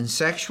reason than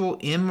sexual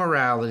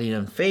immorality and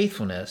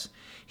unfaithfulness,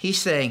 he's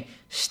saying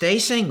stay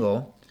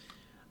single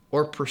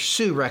or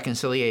pursue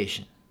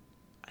reconciliation.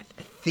 I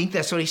think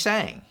that's what he's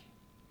saying.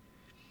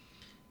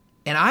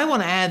 And I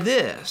want to add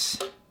this.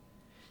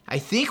 I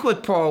think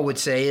what Paul would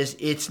say is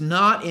it's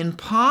not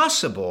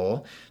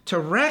impossible to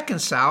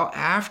reconcile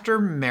after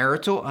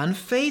marital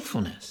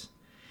unfaithfulness.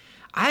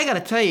 I got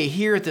to tell you,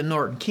 here at the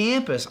Norton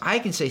campus, I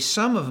can say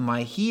some of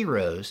my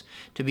heroes,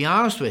 to be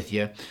honest with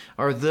you,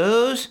 are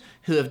those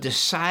who have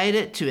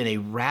decided to, in a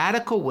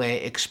radical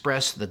way,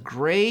 express the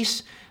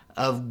grace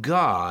of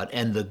God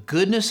and the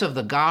goodness of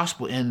the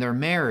gospel in their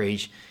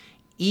marriage,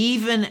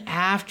 even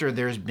after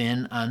there's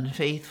been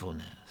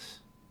unfaithfulness.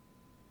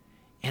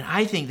 And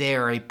I think they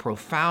are a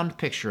profound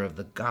picture of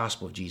the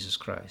gospel of Jesus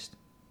Christ.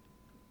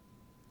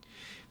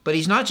 But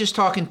he's not just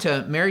talking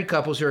to married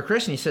couples who are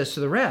Christian. He says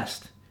to the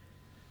rest,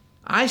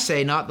 I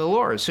say, not the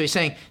Lord. So he's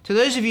saying, to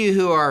those of you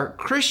who are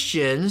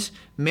Christians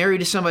married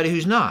to somebody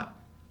who's not,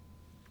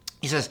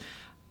 he says,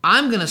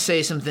 I'm going to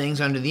say some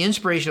things under the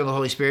inspiration of the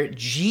Holy Spirit.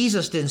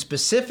 Jesus didn't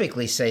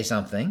specifically say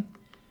something. And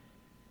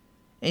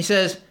he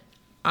says,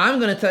 I'm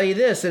going to tell you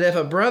this, that if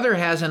a brother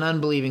has an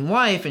unbelieving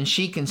wife and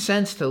she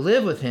consents to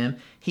live with him,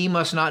 he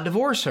must not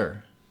divorce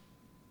her.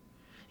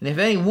 And if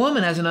any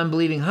woman has an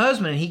unbelieving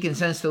husband and he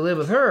consents to live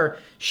with her,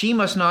 she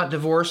must not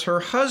divorce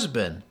her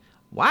husband.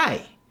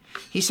 Why?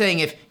 He's saying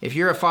if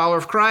you're a follower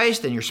of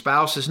Christ and your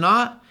spouse is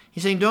not,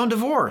 he's saying don't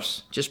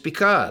divorce just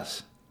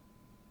because.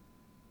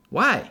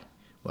 Why?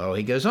 Well,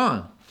 he goes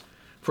on.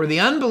 For the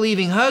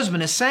unbelieving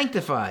husband is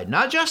sanctified,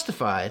 not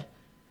justified,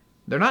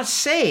 They're not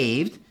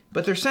saved,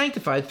 but they're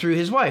sanctified through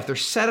his wife. They're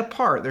set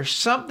apart. There's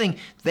something,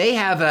 they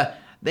have a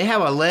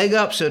leg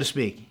up, so to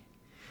speak.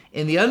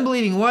 And the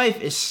unbelieving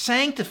wife is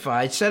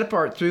sanctified, set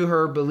apart through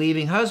her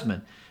believing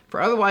husband.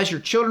 For otherwise your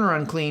children are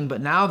unclean,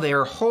 but now they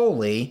are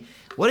holy.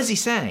 What is he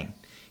saying?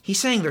 He's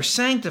saying they're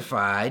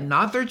sanctified,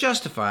 not they're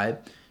justified.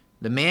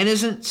 The man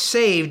isn't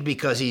saved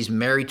because he's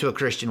married to a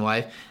Christian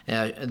wife.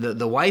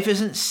 The wife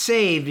isn't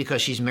saved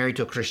because she's married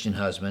to a Christian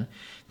husband.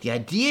 The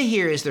idea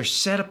here is they're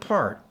set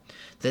apart.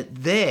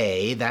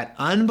 That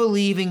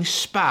unbelieving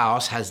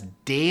spouse, has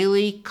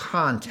daily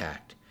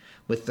contact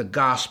with the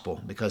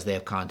gospel because they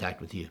have contact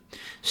with you.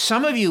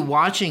 Some of you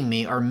watching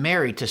me are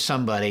married to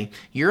somebody.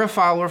 You're a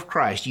follower of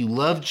Christ. You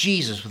love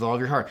Jesus with all of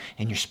your heart,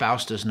 and your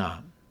spouse does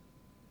not.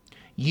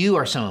 You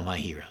are some of my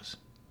heroes.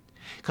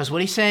 Because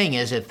what he's saying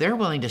is, if they're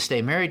willing to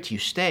stay married to you,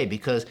 stay,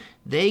 because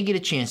they get a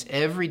chance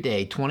every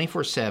day,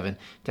 24/7,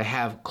 to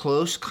have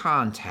close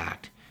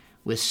contact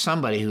with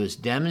somebody who is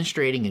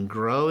demonstrating and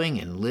growing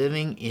and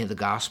living in the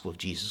gospel of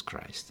Jesus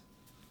Christ.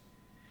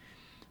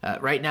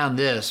 Right now in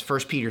this,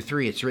 1 Peter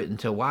 3, it's written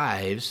to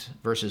wives,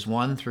 verses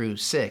 1 through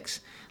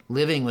 6,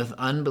 living with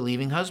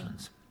unbelieving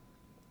husbands.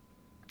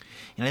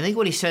 And I think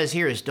what he says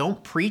here is,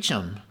 don't preach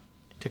them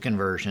to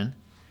conversion,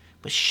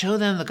 but show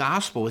them the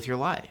gospel with your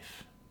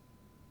life.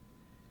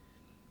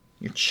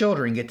 Your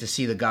children get to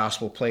see the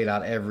gospel played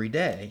out every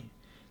day.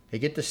 They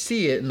get to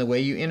see it in the way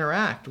you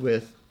interact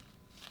with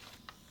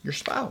your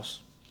spouse,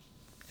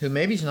 who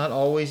maybe is not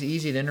always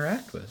easy to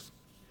interact with.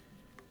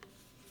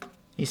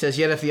 He says,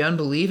 yet if the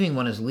unbelieving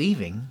one is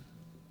leaving,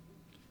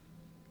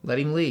 let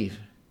him leave.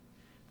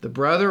 The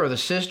brother or the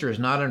sister is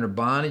not under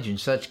bondage in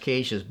such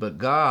cases, but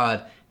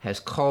God has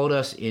called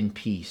us in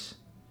peace.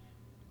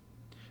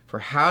 For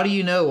how do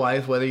you know,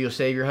 wife, whether you'll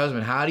save your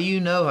husband? How do you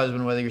know,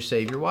 husband, whether you'll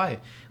save your wife?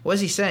 What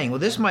is he saying? Well,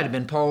 this might have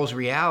been Paul's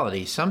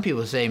reality. Some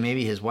people say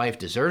maybe his wife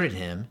deserted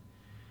him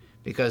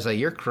because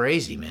you're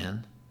crazy,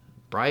 man.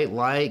 Bright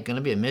light, going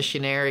to be a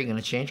missionary, going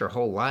to change her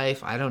whole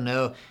life. I don't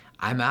know.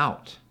 I'm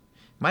out.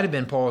 Might have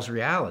been Paul's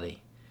reality.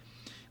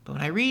 But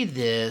when I read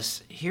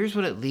this, here's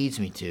what it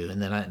leads me to,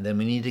 and then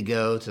we need to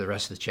go to the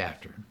rest of the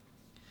chapter.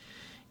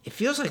 It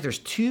feels like there's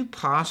two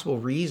possible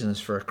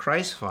reasons for a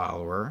Christ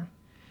follower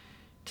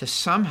to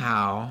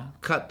somehow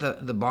cut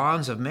the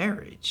bonds of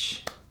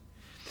marriage.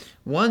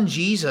 One,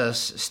 Jesus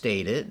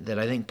stated that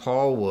I think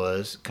Paul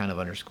was kind of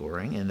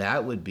underscoring, and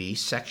that would be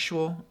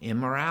sexual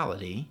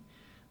immorality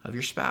of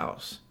your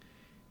spouse.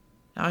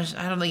 Now,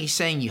 I don't think he's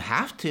saying you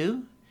have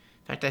to.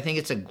 In fact, I think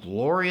it's a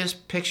glorious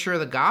picture of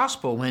the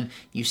gospel when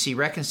you see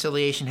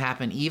reconciliation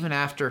happen even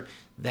after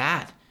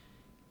that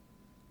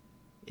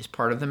is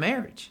part of the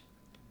marriage.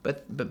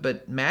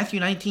 But Matthew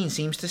 19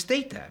 seems to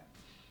state that.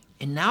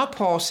 And now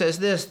Paul says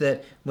this,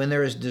 that when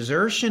there is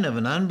desertion of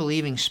an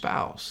unbelieving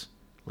spouse,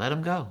 let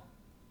him go.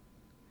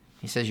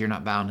 He says you're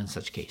not bound in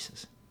such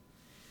cases.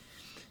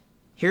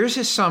 Here's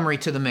his summary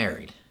to the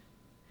married.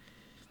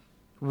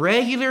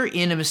 Regular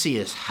intimacy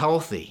is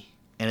healthy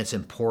and it's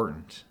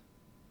important.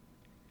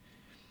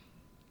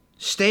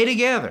 Stay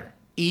together,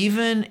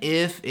 even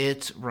if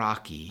it's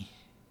rocky,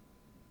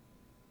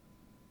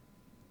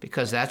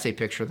 because that's a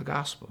picture of the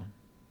gospel.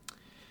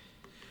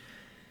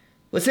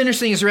 What's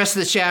interesting is the rest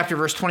of the chapter,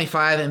 verse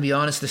 25 and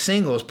beyond, it's the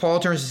singles. Paul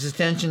turns his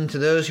attention to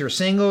those who are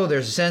single.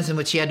 There's a sense in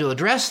which he had to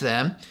address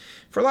them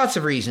for lots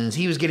of reasons.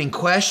 He was getting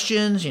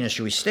questions,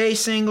 should we stay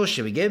single?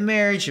 Should we get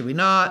married? Should we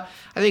not?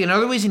 I think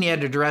another reason he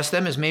had to address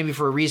them is maybe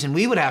for a reason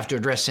we would have to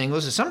address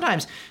singles, is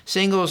sometimes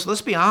singles,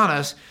 let's be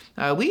honest,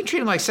 we can treat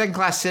them like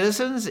second-class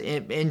citizens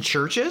in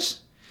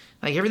churches.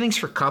 Like everything's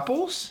for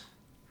couples.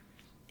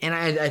 And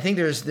I think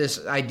there's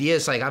this idea,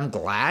 it's like, I'm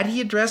glad he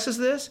addresses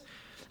this.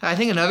 I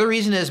think another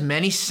reason is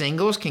many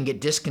singles can get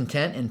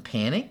discontent and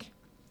panic.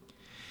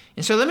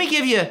 And so let me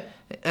give you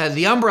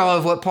the umbrella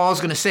of what Paul's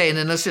going to say, and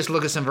then let's just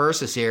look at some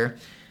verses here.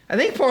 I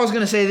think Paul's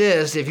going to say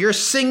this. If you're a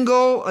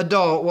single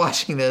adult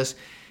watching this,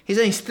 he's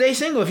saying stay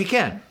single if you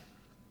can.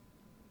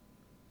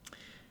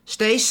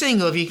 Stay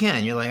single if you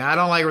can. You're like, I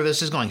don't like where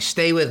this is going.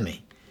 Stay with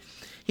me.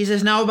 He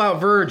says, now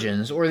about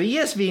virgins, or the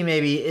ESV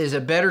maybe is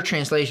a better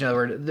translation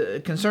of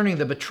it, concerning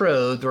the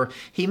betrothed, or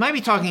he might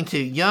be talking to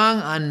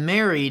young,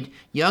 unmarried,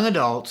 young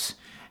adults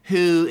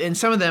who, and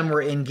some of them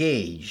were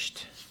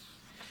engaged.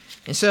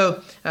 And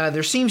so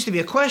there seems to be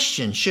a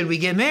question, should we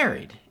get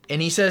married?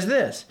 And he says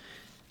this,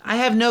 I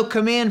have no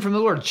command from the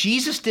Lord.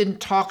 Jesus didn't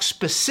talk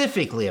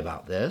specifically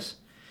about this,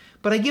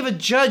 but I give a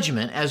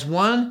judgment as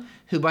one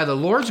who by the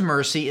Lord's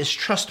mercy is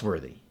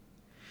trustworthy.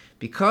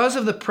 Because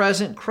of the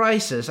present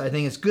crisis, I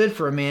think it's good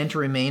for a man to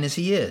remain as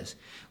he is.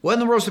 What in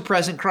the world is the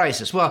present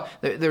crisis? Well,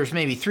 there's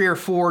maybe 3 or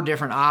 4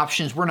 different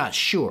options. We're not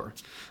sure.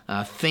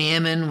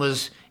 Famine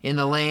was in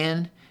the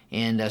land,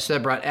 and so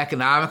that brought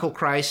economical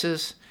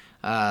crisis.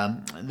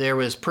 There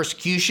was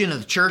persecution of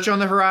the church on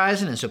the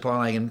horizon, and so Paul,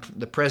 like in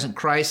the present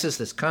crisis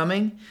that's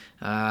coming,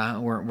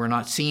 we're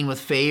not seen with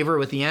favor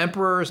with the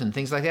emperors and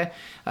things like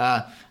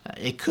that.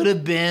 It could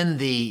have been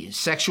the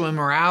sexual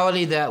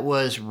immorality that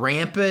was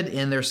rampant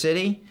in their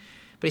city.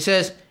 But he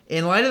says,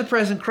 in light of the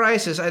present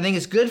crisis, I think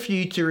it's good for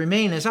you to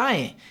remain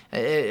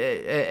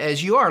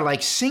as you are,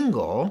 like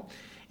single.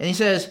 And he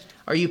says,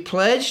 are you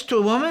pledged to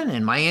a woman?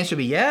 And my answer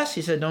would be yes.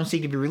 He said, don't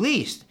seek to be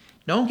released.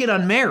 Don't get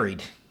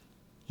unmarried.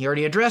 He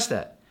already addressed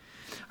that.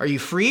 Are you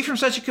free from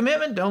such a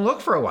commitment? Don't look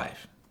for a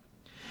wife.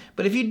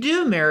 But if you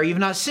do marry, you've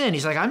not sinned.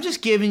 He's like, I'm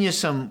just giving you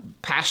some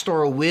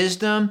pastoral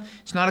wisdom.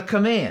 It's not a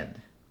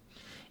command.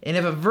 And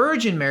if a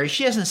virgin marries,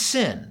 she hasn't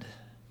sinned.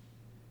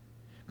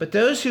 But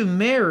those who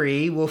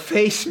marry will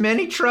face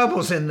many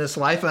troubles in this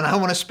life, and I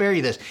want to spare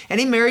you this.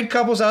 Any married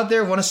couples out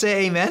there want to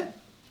say amen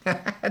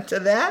to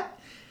that?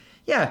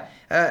 Yeah,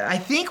 I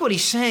think what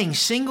he's saying,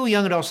 single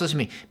young adults, listen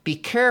to me, be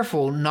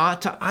careful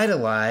not to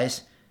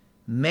idolize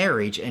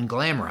marriage and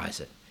glamorize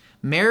it.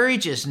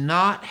 Marriage is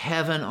not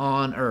heaven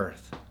on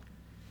earth.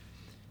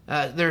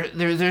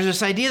 There's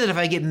this idea that if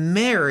I get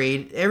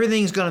married,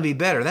 everything's going to be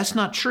better. That's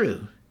not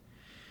true.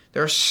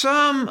 There are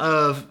some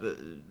of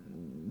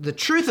the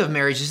truth of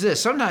marriage is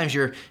this: sometimes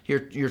your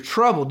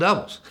trouble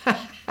doubles.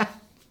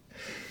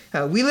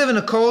 We live in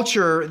a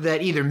culture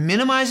that either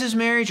minimizes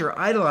marriage or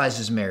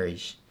idolizes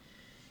marriage,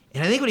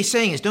 and I think what he's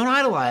saying is don't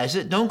idolize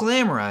it, don't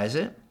glamorize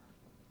it.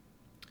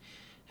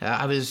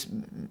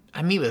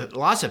 I meet with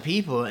lots of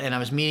people, and I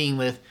was meeting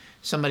with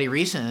somebody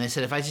recently, and they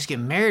said, if I just get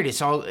married,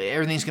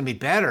 everything's going to be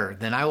better.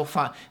 Then I'll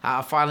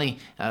finally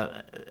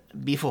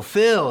be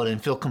fulfilled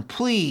and feel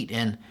complete.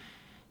 And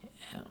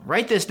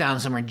write this down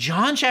somewhere.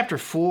 John chapter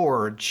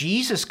 4,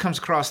 Jesus comes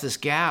across this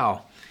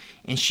gal,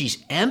 and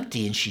she's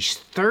empty and she's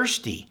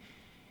thirsty.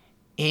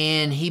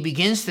 And he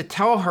begins to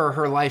tell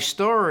her life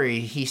story.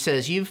 He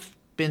says, you've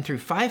been through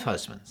 5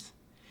 husbands.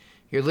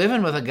 You're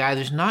living with a guy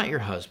who's not your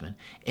husband,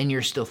 and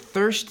you're still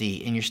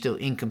thirsty, and you're still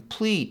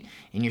incomplete,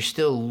 and you're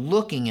still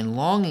looking and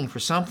longing for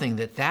something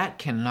that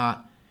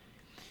cannot.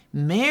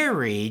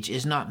 Marriage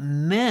is not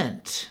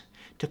meant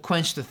to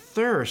quench the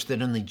thirst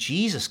that only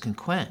Jesus can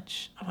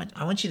quench.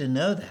 I want you to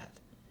know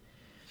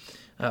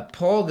that.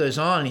 Paul goes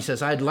on, and he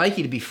says, I'd like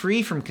you to be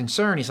free from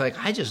concern. He's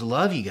like, I just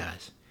love you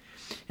guys.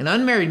 An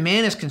unmarried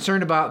man is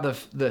concerned about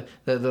the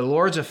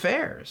Lord's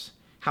affairs,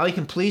 how he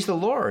can please the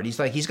Lord.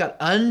 He's got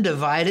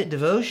undivided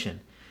devotion.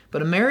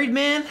 But a married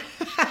man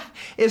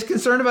is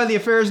concerned about the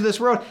affairs of this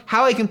world,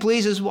 how he can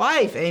please his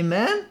wife.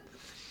 Amen?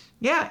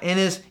 Yeah, and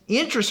his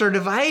interests are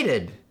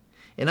divided.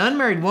 An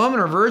unmarried woman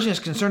or virgin is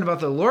concerned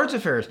about the Lord's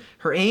affairs.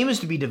 Her aim is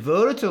to be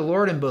devoted to the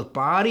Lord in both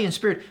body and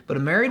spirit. But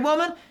a married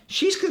woman,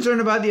 she's concerned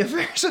about the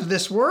affairs of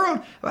this world,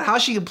 about how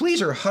she can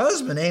please her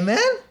husband. Amen?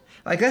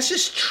 That's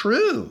just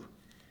true.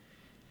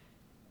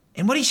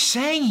 And what he's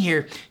saying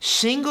here,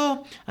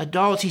 single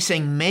adults, he's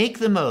saying make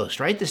the most.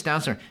 Write this down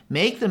somewhere.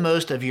 Make the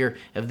most of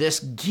this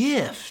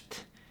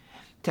gift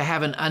to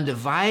have an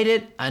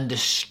undivided,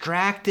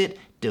 undistracted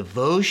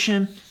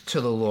devotion to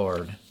the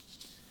Lord.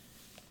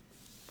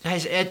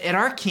 Guys, at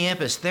our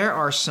campus, there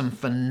are some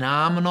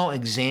phenomenal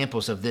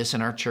examples of this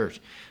in our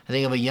church. I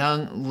think of a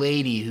young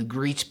lady who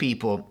greets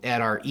people at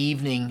our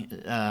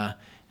evening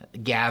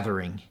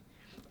gathering.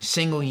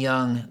 Single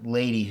young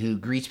lady who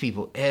greets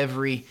people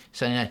every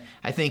Sunday night.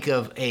 I think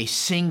of a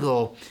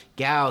single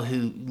gal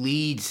who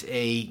leads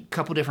a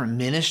couple different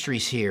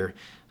ministries here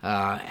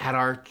at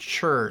our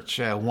church.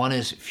 One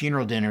is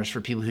funeral dinners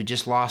for people who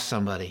just lost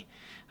somebody.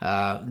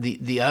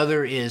 The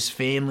other is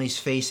families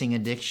facing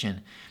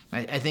addiction.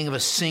 I think of a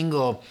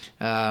single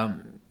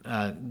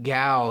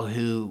gal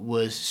who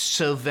was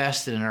so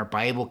vested in our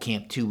Bible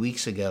camp 2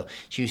 weeks ago.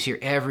 She was here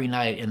every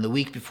night, and the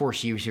week before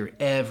she was here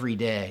every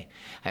day.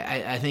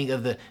 I think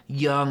of the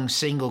young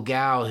single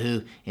gal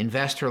who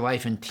invested her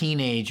life in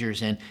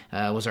teenagers and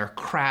was our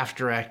craft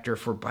director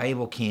for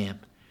Bible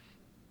camp.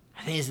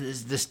 I think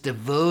it's this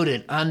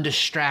devoted,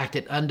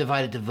 undistracted,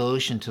 undivided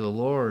devotion to the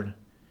Lord.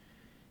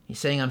 He's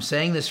saying, I'm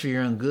saying this for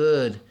your own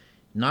good,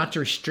 not to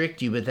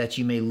restrict you, but that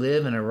you may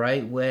live in a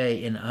right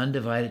way in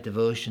undivided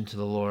devotion to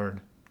the Lord.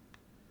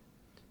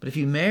 But if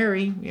you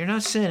marry, you're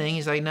not sinning.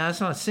 He's like, no,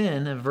 it's not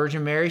sin. A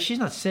virgin Mary, she's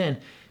not sin.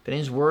 But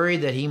he's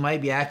worried that he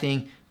might be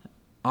acting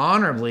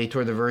honorably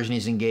toward the virgin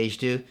he's engaged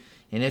to.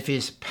 And if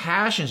his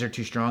passions are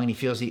too strong and he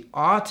feels he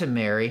ought to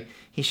marry,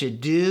 he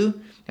should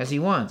do as he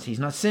wants. He's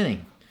not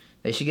sinning.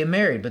 They should get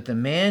married. But the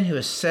man who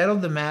has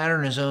settled the matter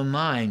in his own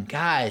mind,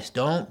 guys,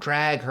 don't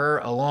drag her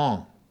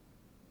along.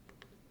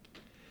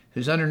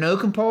 Who's under no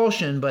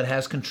compulsion but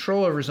has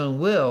control over his own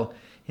will,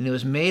 and who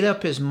has made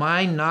up his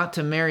mind not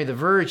to marry the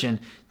virgin,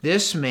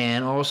 this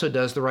man also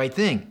does the right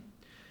thing.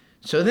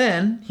 So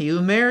then, he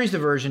who marries the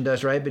virgin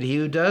does right, but he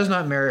who does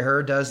not marry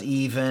her does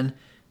even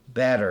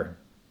better.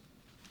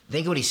 I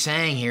think what he's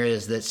saying here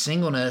is that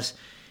singleness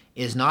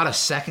is not a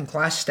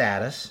second-class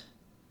status.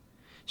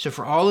 So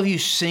for all of you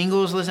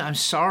singles, listen, I'm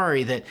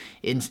sorry that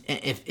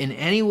if in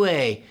any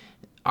way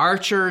our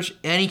church,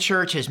 any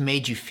church has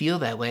made you feel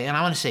that way, and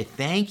I want to say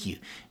thank you.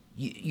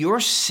 Your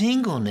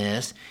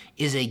singleness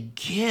is a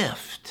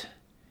gift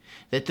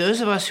that those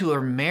of us who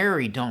are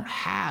married don't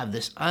have,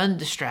 this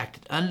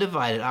undistracted,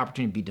 undivided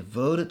opportunity to be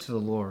devoted to the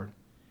Lord.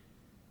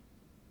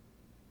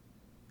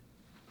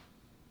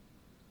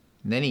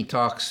 And then he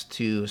talks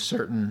to a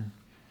certain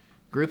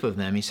group of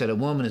them. He said, a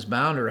woman is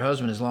bound to her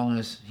husband as long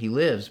as he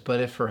lives, but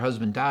if her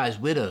husband dies,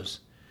 widows,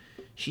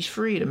 she's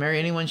free to marry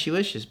anyone she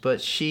wishes,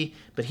 but he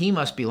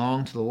must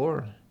belong to the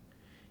Lord.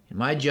 In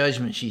my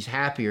judgment, she's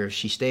happier if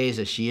she stays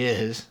as she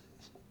is,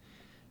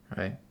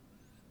 right?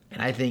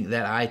 And I think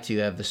that I too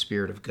have the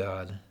Spirit of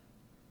God.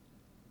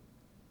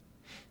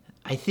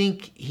 I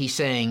think he's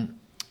saying,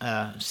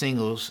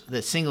 singles,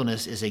 that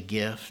singleness is a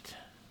gift,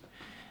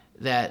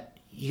 that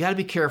you got to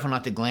be careful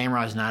not to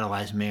glamorize and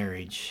idolize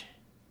marriage,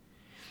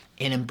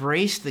 and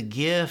embrace the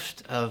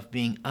gift of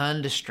being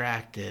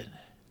undistracted,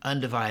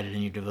 undivided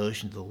in your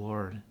devotion to the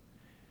Lord.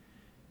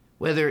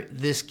 Whether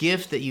this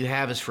gift that you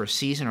have is for a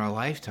season or a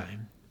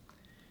lifetime.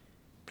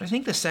 But I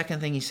think the second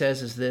thing he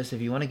says is this: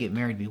 if you want to get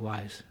married, be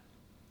wise.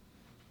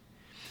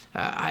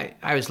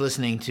 I was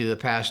listening to a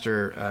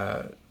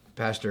pastor,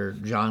 Pastor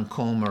John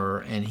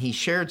Comer, and he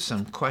shared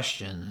some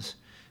questions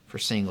for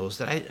singles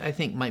that I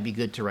think might be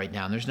good to write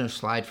down. There's no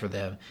slide for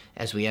them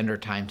as we end our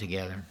time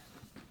together.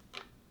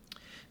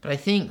 But I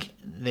think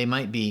they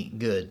might be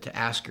good to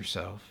ask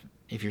yourself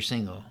if you're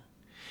single.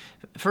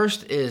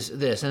 First is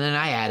this, and then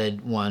I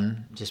added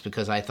one just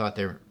because I thought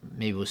there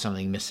maybe was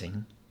something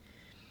missing.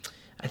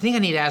 I think I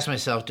need to ask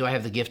myself, do I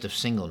have the gift of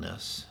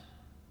singleness?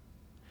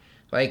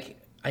 Like,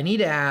 I need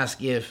to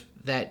ask if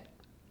that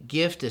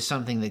gift is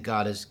something that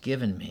God has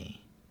given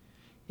me.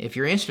 If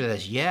your answer to that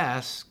is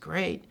yes,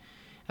 great.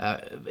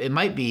 It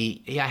might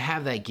be, yeah, I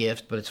have that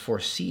gift, but it's for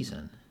a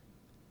season.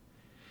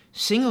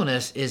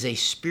 Singleness is a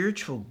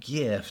spiritual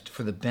gift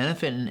for the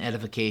benefit and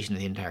edification of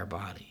the entire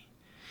body.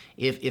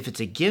 If it's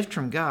a gift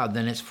from God,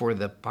 then it's for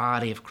the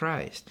body of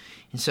Christ.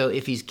 And so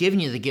if he's given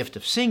you the gift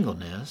of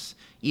singleness,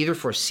 either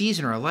for a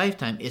season or a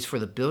lifetime, it's for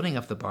the building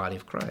of the body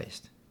of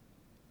Christ.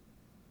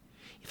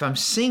 If I'm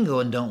single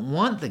and don't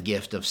want the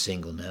gift of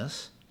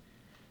singleness,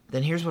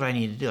 then here's what I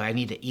need to do. I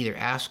need to either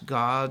ask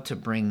God to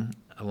bring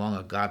along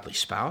a godly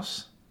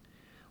spouse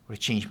or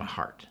to change my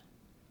heart.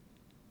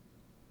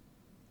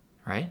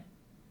 Right?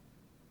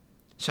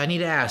 So I need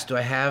to ask, do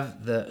I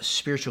have the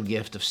spiritual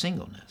gift of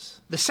singleness?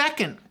 The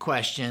second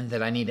question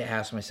that I need to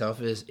ask myself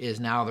is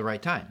now the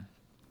right time?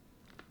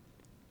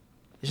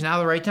 Is now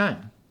the right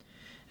time?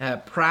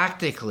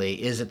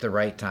 Practically, is it the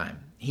right time?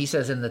 He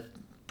says in the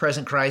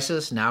present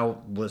crisis,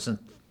 now wasn't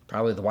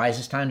probably the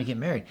wisest time to get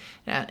married.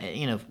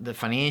 The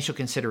financial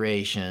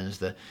considerations,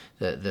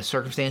 the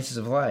circumstances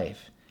of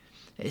life.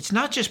 It's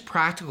not just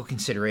practical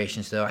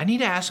considerations, though. I need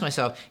to ask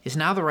myself, is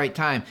now the right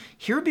time?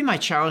 Here would be my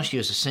challenge to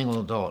you as a single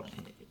adult.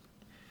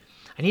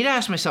 I need to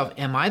ask myself,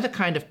 am I the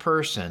kind of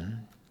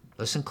person,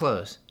 listen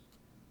close,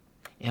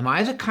 am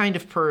I the kind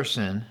of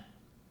person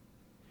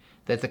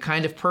that the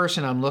kind of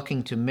person I'm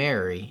looking to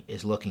marry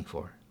is looking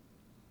for?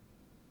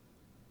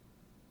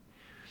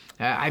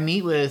 I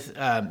meet with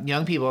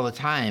young people all the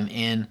time,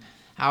 and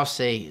I'll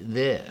say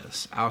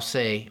this. I'll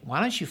say, why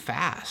don't you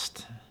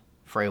fast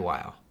for a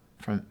while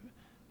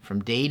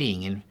from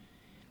dating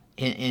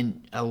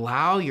and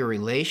allow your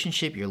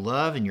relationship, your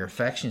love, and your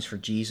affections for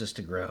Jesus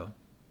to grow?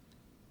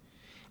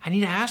 I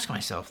need to ask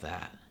myself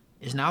that.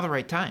 Is now the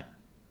right time?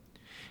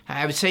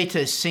 I would say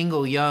to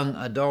single young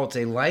adults,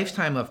 a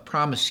lifetime of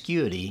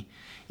promiscuity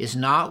is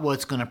not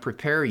what's going to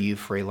prepare you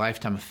for a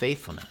lifetime of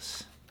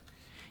faithfulness.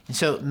 And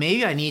so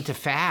maybe I need to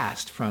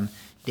fast from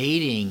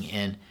dating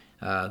and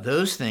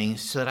those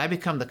things so that I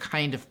become the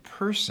kind of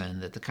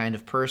person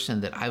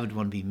that I would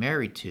want to be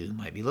married to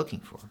might be looking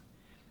for.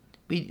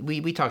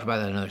 We talked about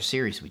that in another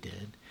series we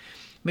did.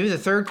 Maybe the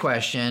third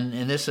question,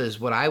 and this is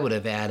what I would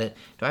have added,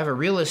 do I have a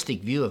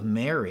realistic view of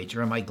marriage,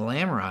 or am I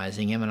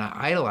glamorizing him and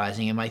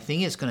idolizing him? I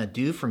think it's going to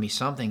do for me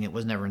something it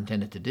was never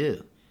intended to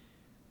do.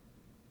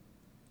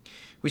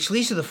 Which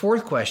leads to the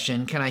fourth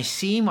question, can I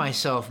see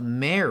myself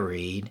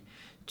married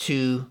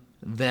to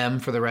them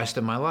for the rest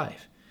of my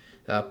life?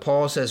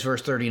 Paul says,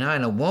 verse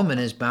 39, a woman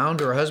is bound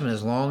to her husband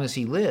as long as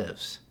he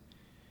lives,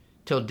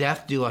 till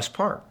death do us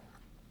part.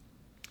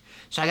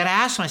 So I got to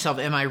ask myself,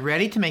 am I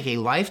ready to make a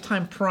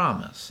lifetime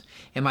promise?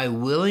 Am I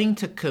willing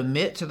to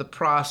commit to the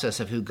process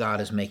of who God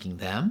is making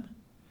them?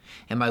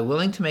 Am I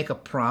willing to make a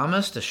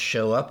promise to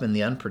show up in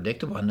the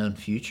unpredictable, unknown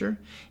future?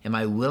 Am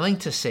I willing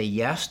to say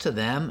yes to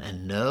them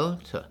and no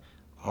to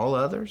all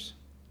others?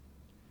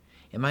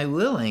 Am I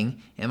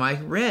willing? Am I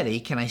ready?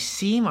 Can I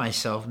see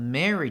myself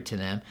married to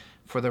them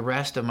for the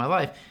rest of my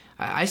life?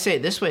 I say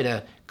it this way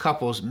to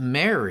couples: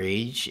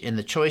 marriage and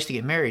the choice to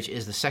get married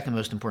is the second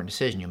most important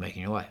decision you'll make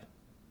in your life.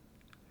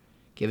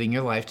 Giving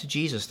your life to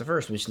Jesus, the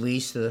first, which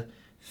leads to the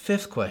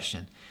fifth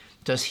question.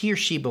 Does he or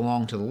she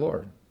belong to the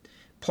Lord?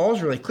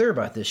 Paul's really clear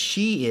about this.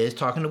 She is,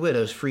 talking to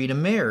widows, free to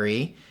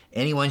marry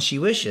anyone she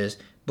wishes,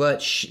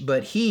 but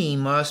he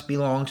must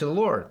belong to the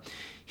Lord.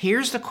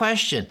 Here's the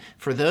question.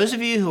 For those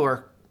of you who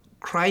are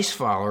Christ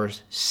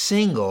followers,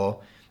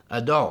 single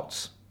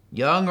adults,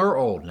 young or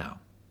old now,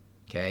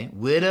 okay,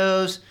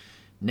 widows,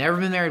 never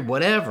been married,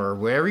 whatever,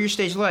 wherever your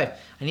stage of life,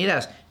 I need to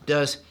ask,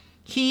 does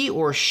he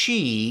or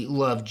she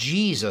love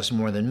Jesus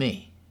more than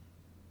me?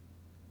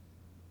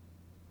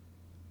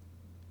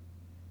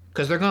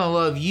 Because they're going to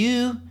love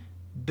you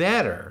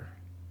better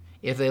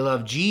if they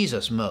love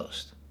Jesus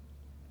most.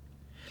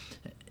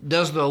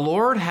 Does the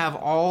Lord have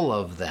all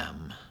of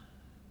them?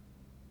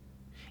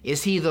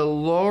 Is he the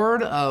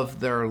Lord of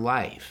their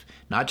life,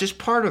 not just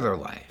part of their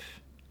life?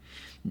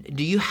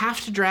 Do you have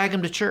to drag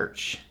them to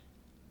church?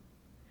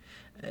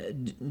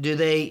 Do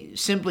they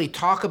simply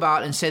talk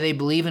about and say they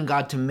believe in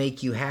God to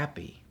make you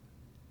happy?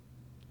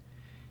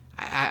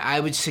 I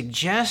would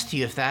suggest to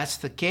you, if that's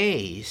the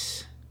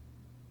case,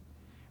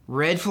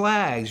 red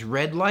flags,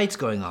 red lights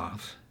going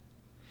off.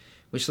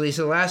 Which leads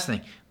to the last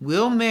thing.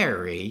 Will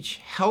marriage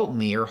help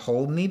me or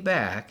hold me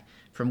back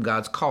from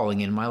God's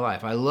calling in my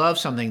life? I love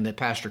something that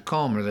Pastor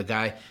Comer, the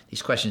guy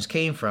these questions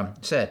came from,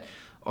 said.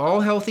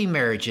 All healthy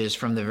marriages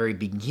from the very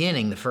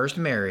beginning, the first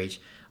marriage,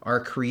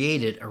 are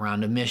created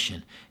around a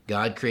mission.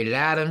 God created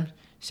Adam,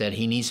 said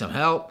he needs some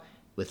help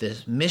with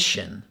this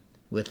mission,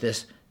 with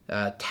this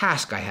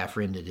task I have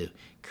for him to do.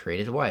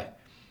 Created a wife.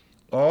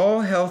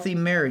 All healthy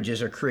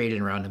marriages are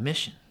created around a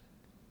mission.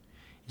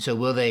 So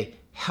will they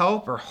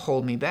help or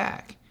hold me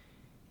back?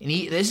 And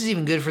this is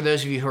even good for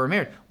those of you who are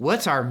married.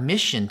 What's our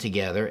mission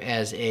together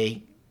as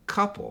a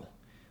couple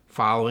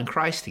following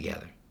Christ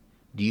together?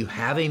 Do you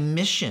have a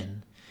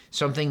mission,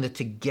 something that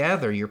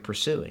together you're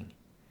pursuing?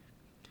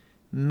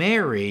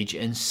 Marriage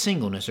and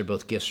singleness are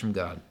both gifts from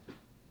God.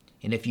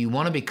 And if you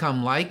want to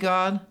become like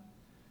God,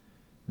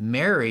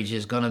 marriage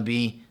is going to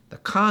be the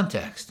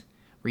context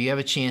where you have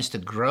a chance to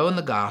grow in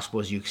the gospel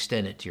as you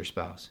extend it to your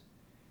spouse.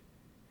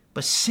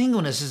 But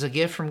singleness is a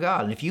gift from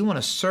God. And if you want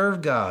to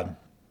serve God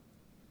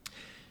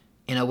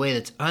in a way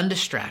that's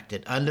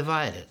undistracted,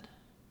 undivided,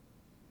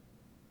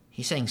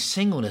 he's saying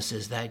singleness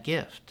is that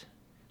gift,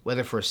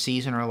 whether for a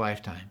season or a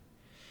lifetime.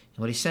 And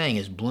what he's saying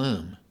is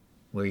bloom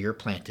where you're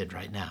planted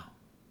right now.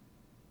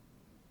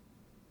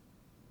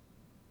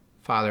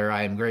 Father,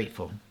 I am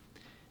grateful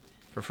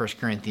for 1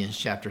 Corinthians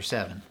chapter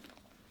 7.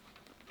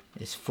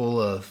 It's full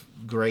of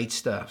great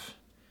stuff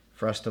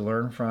for us to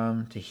learn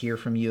from, to hear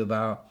from you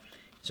about.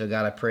 So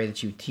God, I pray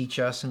that you teach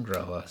us and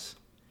grow us.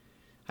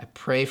 I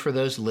pray for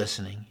those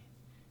listening.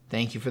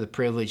 Thank you for the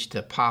privilege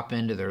to pop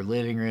into their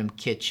living room,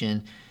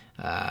 kitchen,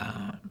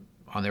 on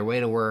their way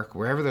to work,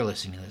 wherever they're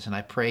listening to this. And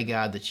I pray,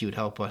 God, that you would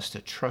help us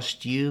to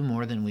trust you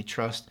more than we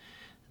trust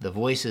the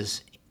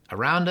voices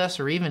around us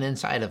or even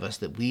inside of us,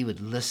 that we would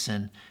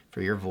listen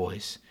for your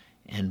voice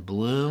and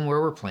bloom where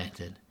we're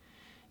planted,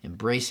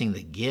 embracing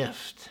the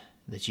gift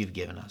that you've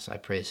given us. I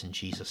pray this in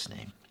Jesus'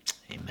 name.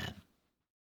 Amen.